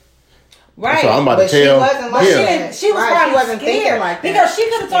her. Right. So I'm about to tell him. She wasn't thinking like that. Because she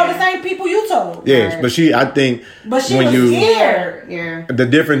could have told the same people you told. Yes, right. But she was scared. Yeah. The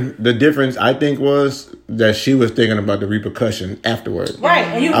difference I think was that she was thinking about the repercussion afterwards. Right.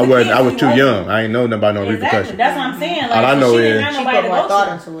 And I was too young. I ain't know about no repercussion. That's what I'm saying. Like, all I know is she put more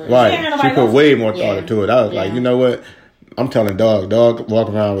thought into it. Right. She put way more thought into it. I was like, you know what? I'm telling Dog walk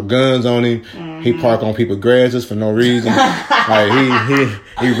around with guns on him. He park on people's grasses for no reason. Like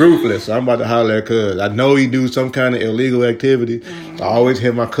he ruthless. So I'm about to holler at cuz. I know he do some kind of illegal activity. So I always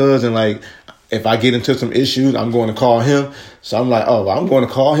hear my cousin like, if I get into some issues, I'm going to call him. So I'm like, oh, well, I'm going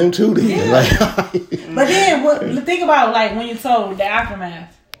to call him too then. Yeah. Like, but then think about like when you told the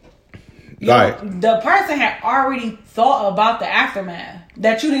aftermath. Right. The person had already thought about the aftermath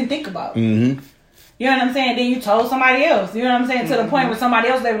that you didn't think about. Mm-hmm. You know what I'm saying? Then you told somebody else. You know what I'm saying? To the point where somebody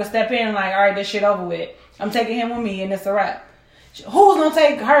else was able to step in and like, all right, this shit over with. I'm taking him with me and it's a wrap. Who's gonna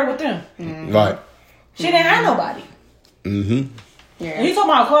take her with them? Right. She didn't have nobody. Mm-hmm. Yeah. And you talking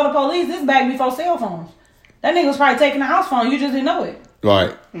about call the police? This back before cell phones. That nigga was probably taking the house phone. You just didn't know it.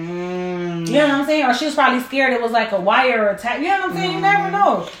 Right. You know what I'm saying? Or she was probably scared it was like a wire attack. You know what I'm saying? You never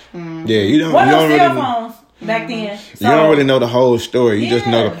know. Yeah, you don't. What you no don't cell really, phones back then? So, you don't really know the whole story. You just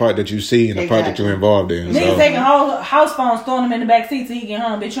know Yeah. the part that you see and the part that you're involved in. Niggas So. taking whole house phones, throwing them in the back seat till he get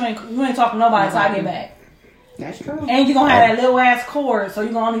home. Bitch, you ain't talking to nobody until I get back. That's true. And you gonna have that little ass cord, so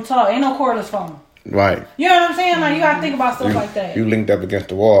you gonna only talk. Ain't no cordless phone. Right. You know what I'm saying? Like you gotta think about stuff like that. You linked up against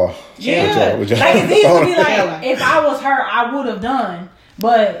the wall. Yeah. With your Like it's easy to be Yeah. like, if I was her, I would have done.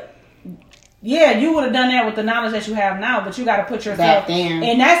 But yeah, you would have done that with the knowledge that you have now. But you got to put yourself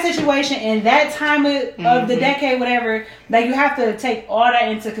in that situation, in that time of the decade, whatever. Like you have to take all that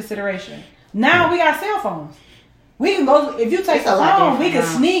into consideration. Now we got cell phones. We can go, if you take the phone, we can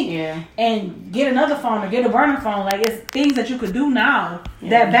sneak and get another phone or get a burner phone. Like it's things that you could do now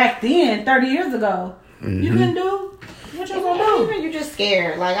that back then, 30 years ago, you couldn't do. What you gonna do? Even you just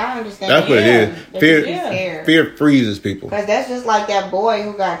scared. Like I understand. That's what it is. Fear, scared. fear freezes people. Because that's just like that boy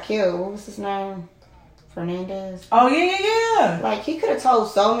who got killed. What was his name? Fernandez. Oh yeah. Like he could have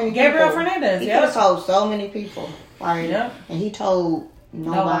told so many Gabriel people. Fernandez. He could have told so many people. Like, Yep. and he told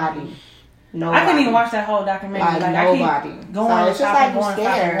nobody. I couldn't even watch that whole documentary. Like nobody. I keep going. So it's just like you're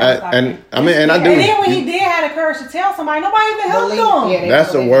scared. And I do. And then when he did have the courage to tell somebody, nobody even helped him. Yeah,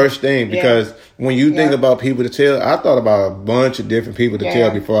 That's the worst thing because when you think about people to tell, I thought about a bunch of different people to tell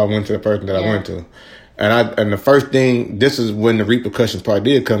before I went to the person that I went to. And the first thing, this is when the repercussions part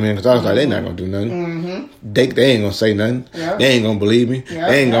did come in because I was like, they're not gonna do nothing. They ain't gonna say nothing. They ain't gonna believe me.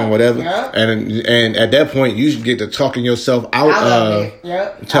 They ain't gonna whatever. And at that point, you should get to talking yourself out of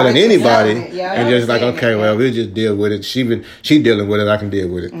telling anybody, and just like, okay, well, we'll just deal with it. She dealing with it. I can deal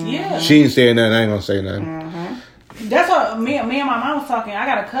with it. Yeah. She ain't saying nothing. I ain't gonna say nothing. That's what me and my mom was talking. I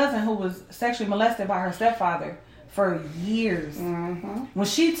got a cousin who was sexually molested by her stepfather for years. When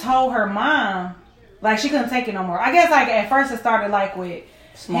she told her mom. Like, she couldn't take it no more. I guess, like, at first it started, like, with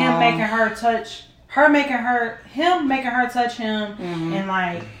him making her touch him, and,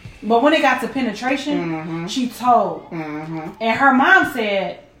 like, but when it got to penetration, she told. And her mom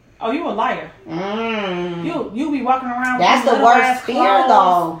said, oh, you a liar. You be walking around with that's the worst fear,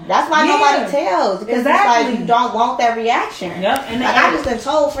 though. That's why nobody tells. Because it's like, you don't want that reaction. Yep. And like, I just been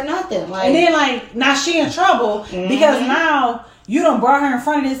told for nothing. Like, and then, like, now she in trouble because now... You done brought her in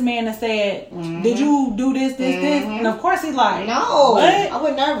front of this man and said, did you do this? And of course he's like, no, what? I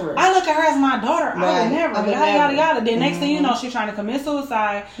would never. I look at her as my daughter. Right. I would never. Yada. Then next thing you know, she's trying to commit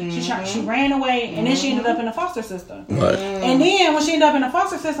suicide. She ran away and then she ended up in the foster system. Right. And then when she ended up in the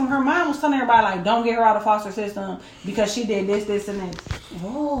foster system, her mom was telling everybody like, don't get her out of the foster system because she did this, and this.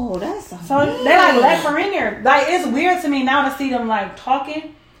 Oh, that's so they like left her in there. Like it's weird to me now to see them like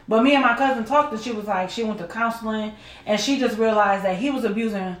talking. But me and my cousin talked and she was like, she went to counseling and she just realized that he was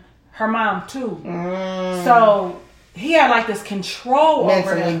abusing her mom too. So he had like this control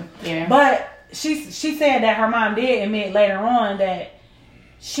over them. Yeah. But she said that her mom did admit later on that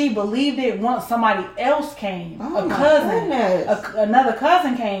she believed it once somebody else came. Another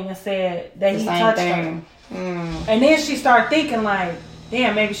cousin came and said that he touched her. And then she started thinking like,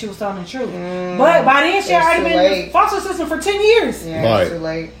 damn, maybe she was telling the truth. But by then she already been in the foster system for 10 years. Yeah, it's too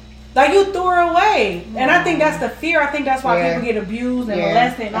late. Like you threw her away. And I think that's the fear. I think that's why people get abused and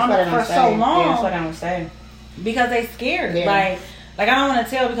molested for so long. Yeah, that's what I'm saying. Because they scared. Like I don't want to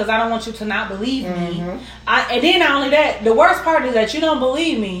tell because I don't want you to not believe me. And then not only that, the worst part is that you don't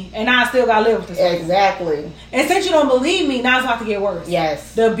believe me and now I still gotta live with this. Exactly. And since you don't believe me, now it's about to get worse.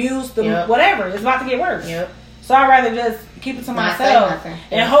 Yes. The abuse, whatever, it's about to get worse. Yep. So I'd rather just keep it to myself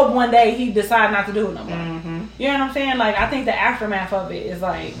and hope one day he decide not to do it no more. You know what I'm saying? Like, I think the aftermath of it is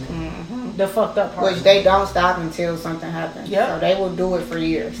like the fucked up part. Which they don't stop until something happens. Yep. So they will do it for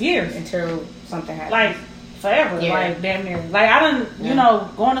years. Until something happens. Like, forever. Yeah. Like, damn near. Like, I done, you know,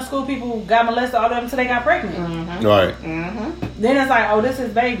 going to school, people got molested all of them until they got pregnant. Right. Then it's like, oh, this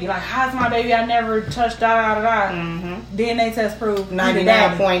is baby. Like, how's my baby? I never touched, DNA test proved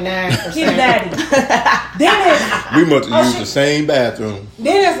 99.9%. He's daddy. Then it's... We must have used the same bathroom.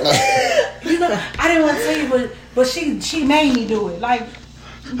 Then it's... You know, I didn't want to tell you, but she made me do it. Like...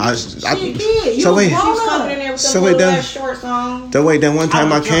 She did. So wait, then one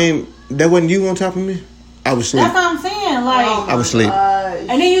time I came, that wasn't you on top of me? I was asleep. That's what I'm saying. Like, I was asleep.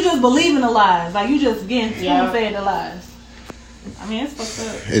 And then you just believe in the lies. Like, you just getting spoon-fed the lies. I mean, it's fucked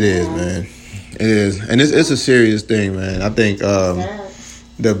up. It is, man. It is, and it's a serious thing, man. I think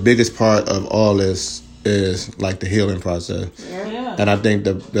the biggest part of all this is like the healing process. Yeah. And I think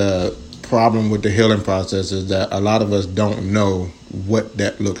the problem with the healing process is that a lot of us don't know what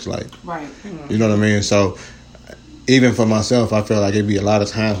that looks like. Right. You know what I mean? So even for myself, I feel like it'd be a lot of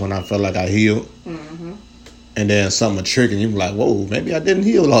times when I felt like I healed. And then something would trigger you, like, whoa, maybe I didn't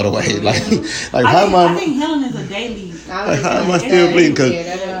heal all the way. I think healing is a daily. Like, how am I still bleeding?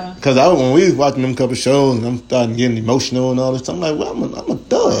 Because when we was watching them couple shows and I'm starting getting emotional and all this, I'm like, well, I'm a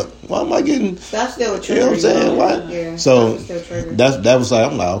thug. Why am I getting? That's still a trigger. You know what I'm saying? Why? Yeah, so that was like,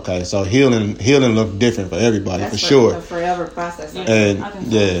 I'm like, okay, so healing looked different for everybody, that's for sure. A forever process. And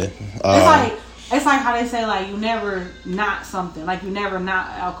it's like how they say, like, you never not something, like you never not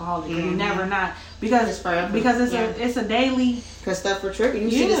alcoholic, you never not because it's a daily. Because stuff will trigger you.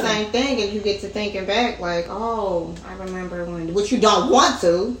 See the same thing, and you get to thinking back, like, oh, I remember when, which you don't want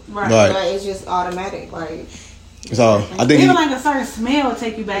to, right? But it's just automatic, like. So I think even like a certain smell will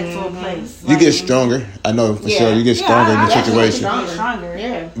take you back to a place. You get stronger. I know for sure you get stronger in the situation.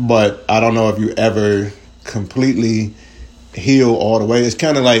 Stronger. But I don't know if you ever completely heal all the way. It's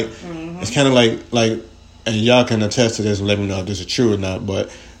kind of like and y'all can attest to this and let me know if this is true or not.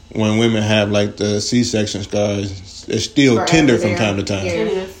 But when women have like the C-section scars, it's still tender from time to time. Yeah. It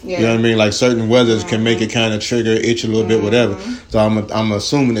is. You know what I mean? Like certain weathers can make it kind of trigger, itch a little bit, whatever. So I'm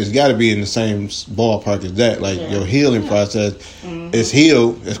assuming it's got to be in the same ballpark as that. Like your healing process is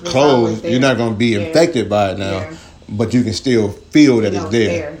healed, it's closed. You're not going to be infected by it now, but you can still feel that it's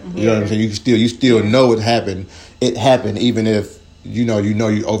there. You know what I'm saying? You still know it happened. It happened even if you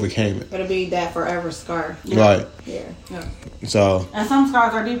overcame it. It'll be that forever scar. Right. Yeah. So. And some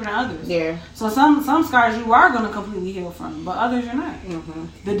scars are deeper than others. Yeah. So some scars you are going to completely heal from, but others you're not.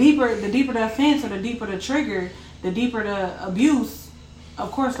 The deeper the offense or the deeper the trigger, the deeper the abuse,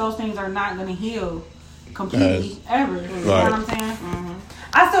 of course those things are not going to heal completely ever. You know what I'm saying?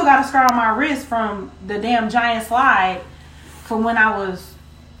 I still got a scar on my wrist from the damn giant slide from when I was,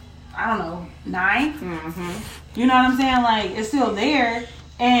 I don't know, 9. You know what I'm saying? Like, it's still there,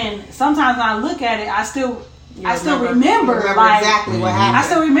 and sometimes when I look at it, I still remember like exactly what happened. I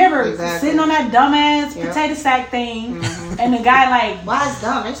still remember sitting on that dumbass potato sack thing, and the guy like, why it's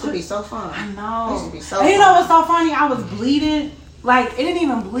dumb? It used to be so fun. I know. It used to be so and fun. you know what's so funny? I was bleeding. Like, it didn't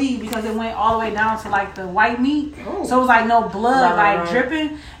even bleed because it went all the way down to like the white meat, so it was like no blood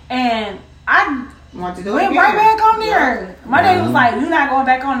dripping, and I want to do went it right back on there. My daddy was like, "You're not going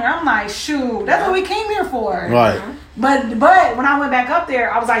back on there." I'm like, "Shoot, that's what we came here for." Right. But when I went back up there,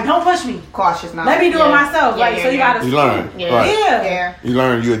 I was like, "Don't push me. Cautious now. Let me do it myself." So you gotta. You learn. Yeah. You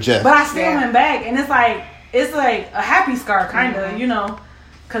learn. You adjust. But I still went back, and it's like a happy scar, kind of, you know,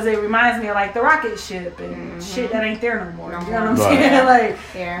 because it reminds me of like the rocket ship and shit that ain't there no more. You know what I'm saying? Like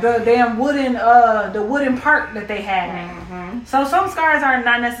the damn wooden part that they had. So some scars are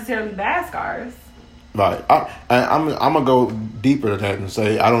not necessarily bad scars. Right. I'm gonna go deeper than that and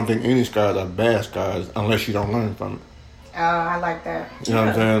say I don't think any scars are bad scars unless you don't learn from it. I like that. You know what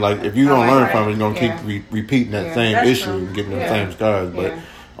I'm saying? Like if you don't learn from it, you're gonna keep repeating that same issue and getting the same scars. But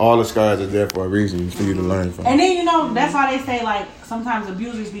all the scars are there for a reason for you to learn from. And then that's why they say like sometimes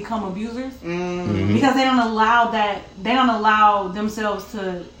abusers become abusers because they don't allow themselves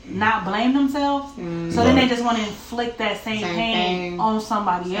to not blame themselves. So then they just want to inflict that same pain on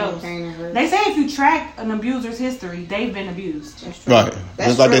somebody else. They say if you track an abuser's history, they've been abused. Right.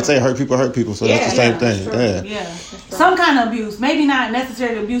 Just like they say hurt people, so that's the same thing. Yeah. Some kind of abuse. Maybe not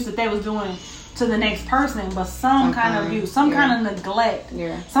necessarily abuse that they was doing to the next person, but some kind of abuse, some kind of neglect,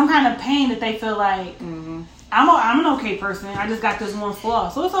 some kind of pain that they feel like I'm an okay person. I just got this one flaw,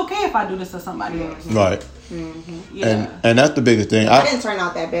 so it's okay if I do this to somebody else. Right. And that's the biggest thing. I didn't turn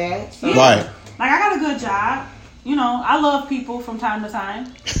out that bad. So. Right. Like I got a good job. You know, I love people from time to time.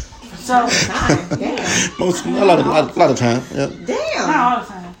 So a lot of time. Yeah. Damn. Not all the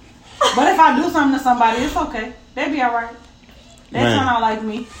time. But if I do something to somebody, it's okay. They'll be all right. They turn out like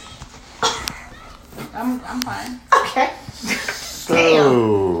me. I'm fine. Okay.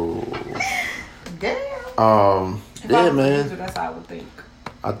 So. Damn. Yeah, man. That's how I would think.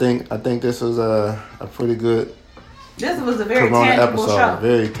 I think this was a pretty good. This was a very Corona tangible episode. show.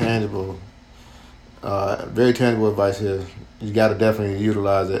 Very tangible advice here. You got to definitely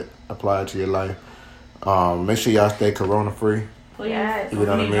utilize it, apply it to your life. Make sure y'all stay Corona free. Yes. You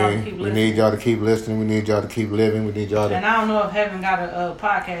know what I mean? We need y'all to keep listening. We need y'all to keep living. We need y'all to. And I don't know if Heaven got a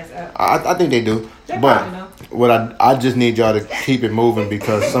podcast app. I think they do. They but probably do. what I just need y'all to keep it moving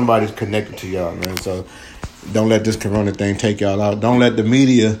because somebody's connected to y'all, man. So Don't let this corona thing take y'all out. Don't let the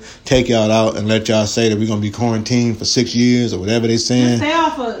media take y'all out and let y'all say that we're going to be quarantined for 6 years or whatever they saying. Just stay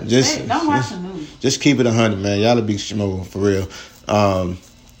off of don't watch the news. Just keep it 100, man. Y'all will be smooth, for real.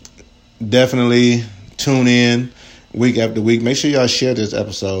 Definitely tune in week after week. Make sure y'all share this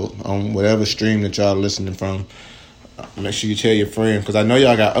episode on whatever stream that y'all listening from. Make sure you tell your friend, because I know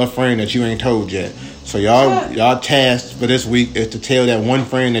y'all got a friend that you ain't told yet. So y'all tasked for this week is to tell that one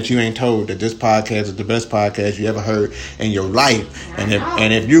friend that you ain't told that this podcast is the best podcast you ever heard in your life. And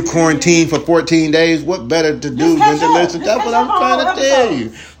if you quarantine for 14 days, what better to do than to listen? That's what I'm trying to tell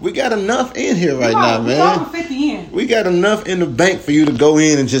you. We got enough in here right now, man. We got enough in the bank for you to go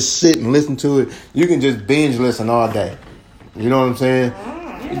in and just sit and listen to it. You can just binge listen all day. You know what I'm saying?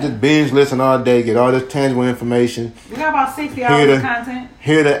 You just binge listen all day, get all this tangible information. We got about 60 hours of content.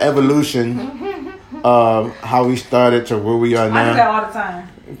 Hear the evolution of how we started to where we are now. I do that all the time.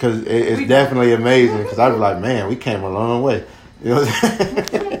 Because it's definitely amazing. Because I was like, man, we came a long way. You know what I'm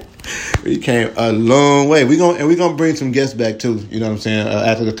saying? We came a long way. We're gonna bring some guests back too. You know what I'm saying?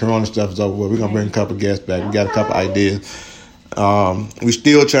 After the corona stuff is over, we're gonna bring a couple guests back. We got a couple ideas. We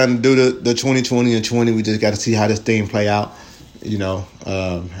still trying to do the 2020 and 20. We just got to see how this thing play out. You know,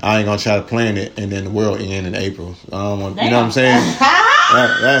 I ain't gonna try to plan it and then the world end in April. I don't want, you know what I'm saying?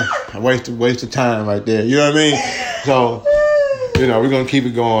 That waste of time right there. You know what I mean? So, you know, we're gonna keep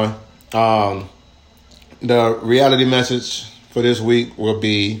it going. The reality message for this week will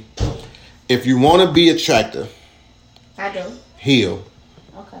be: if you want to be attractive, I do. Heal.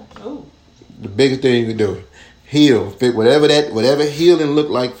 Okay. Ooh. The biggest thing you can do, heal. Fit whatever healing look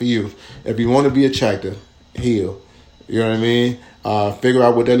like for you. If you want to be attractive, heal. You know what I mean? Figure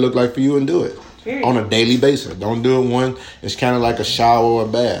out what that look like for you and do it. Period. On a daily basis. Don't do it one. It's kind of like a shower or a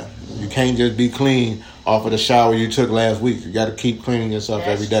bath. You can't just be clean off of the shower you took last week. You got to keep cleaning yourself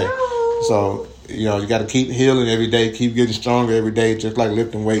every day. True. So, you know, you got to keep healing every day. Keep getting stronger every day, just like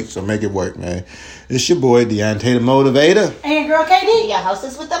lifting weights. So make it work, man. It's your boy, Deontay the Motivator. And girl KD. Your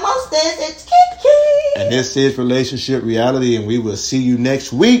hostess with the mostest. It's Kiki. And this is Relationship Reality, and we will see you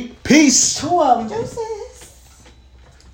next week. Peace. 2 of them. Deuces.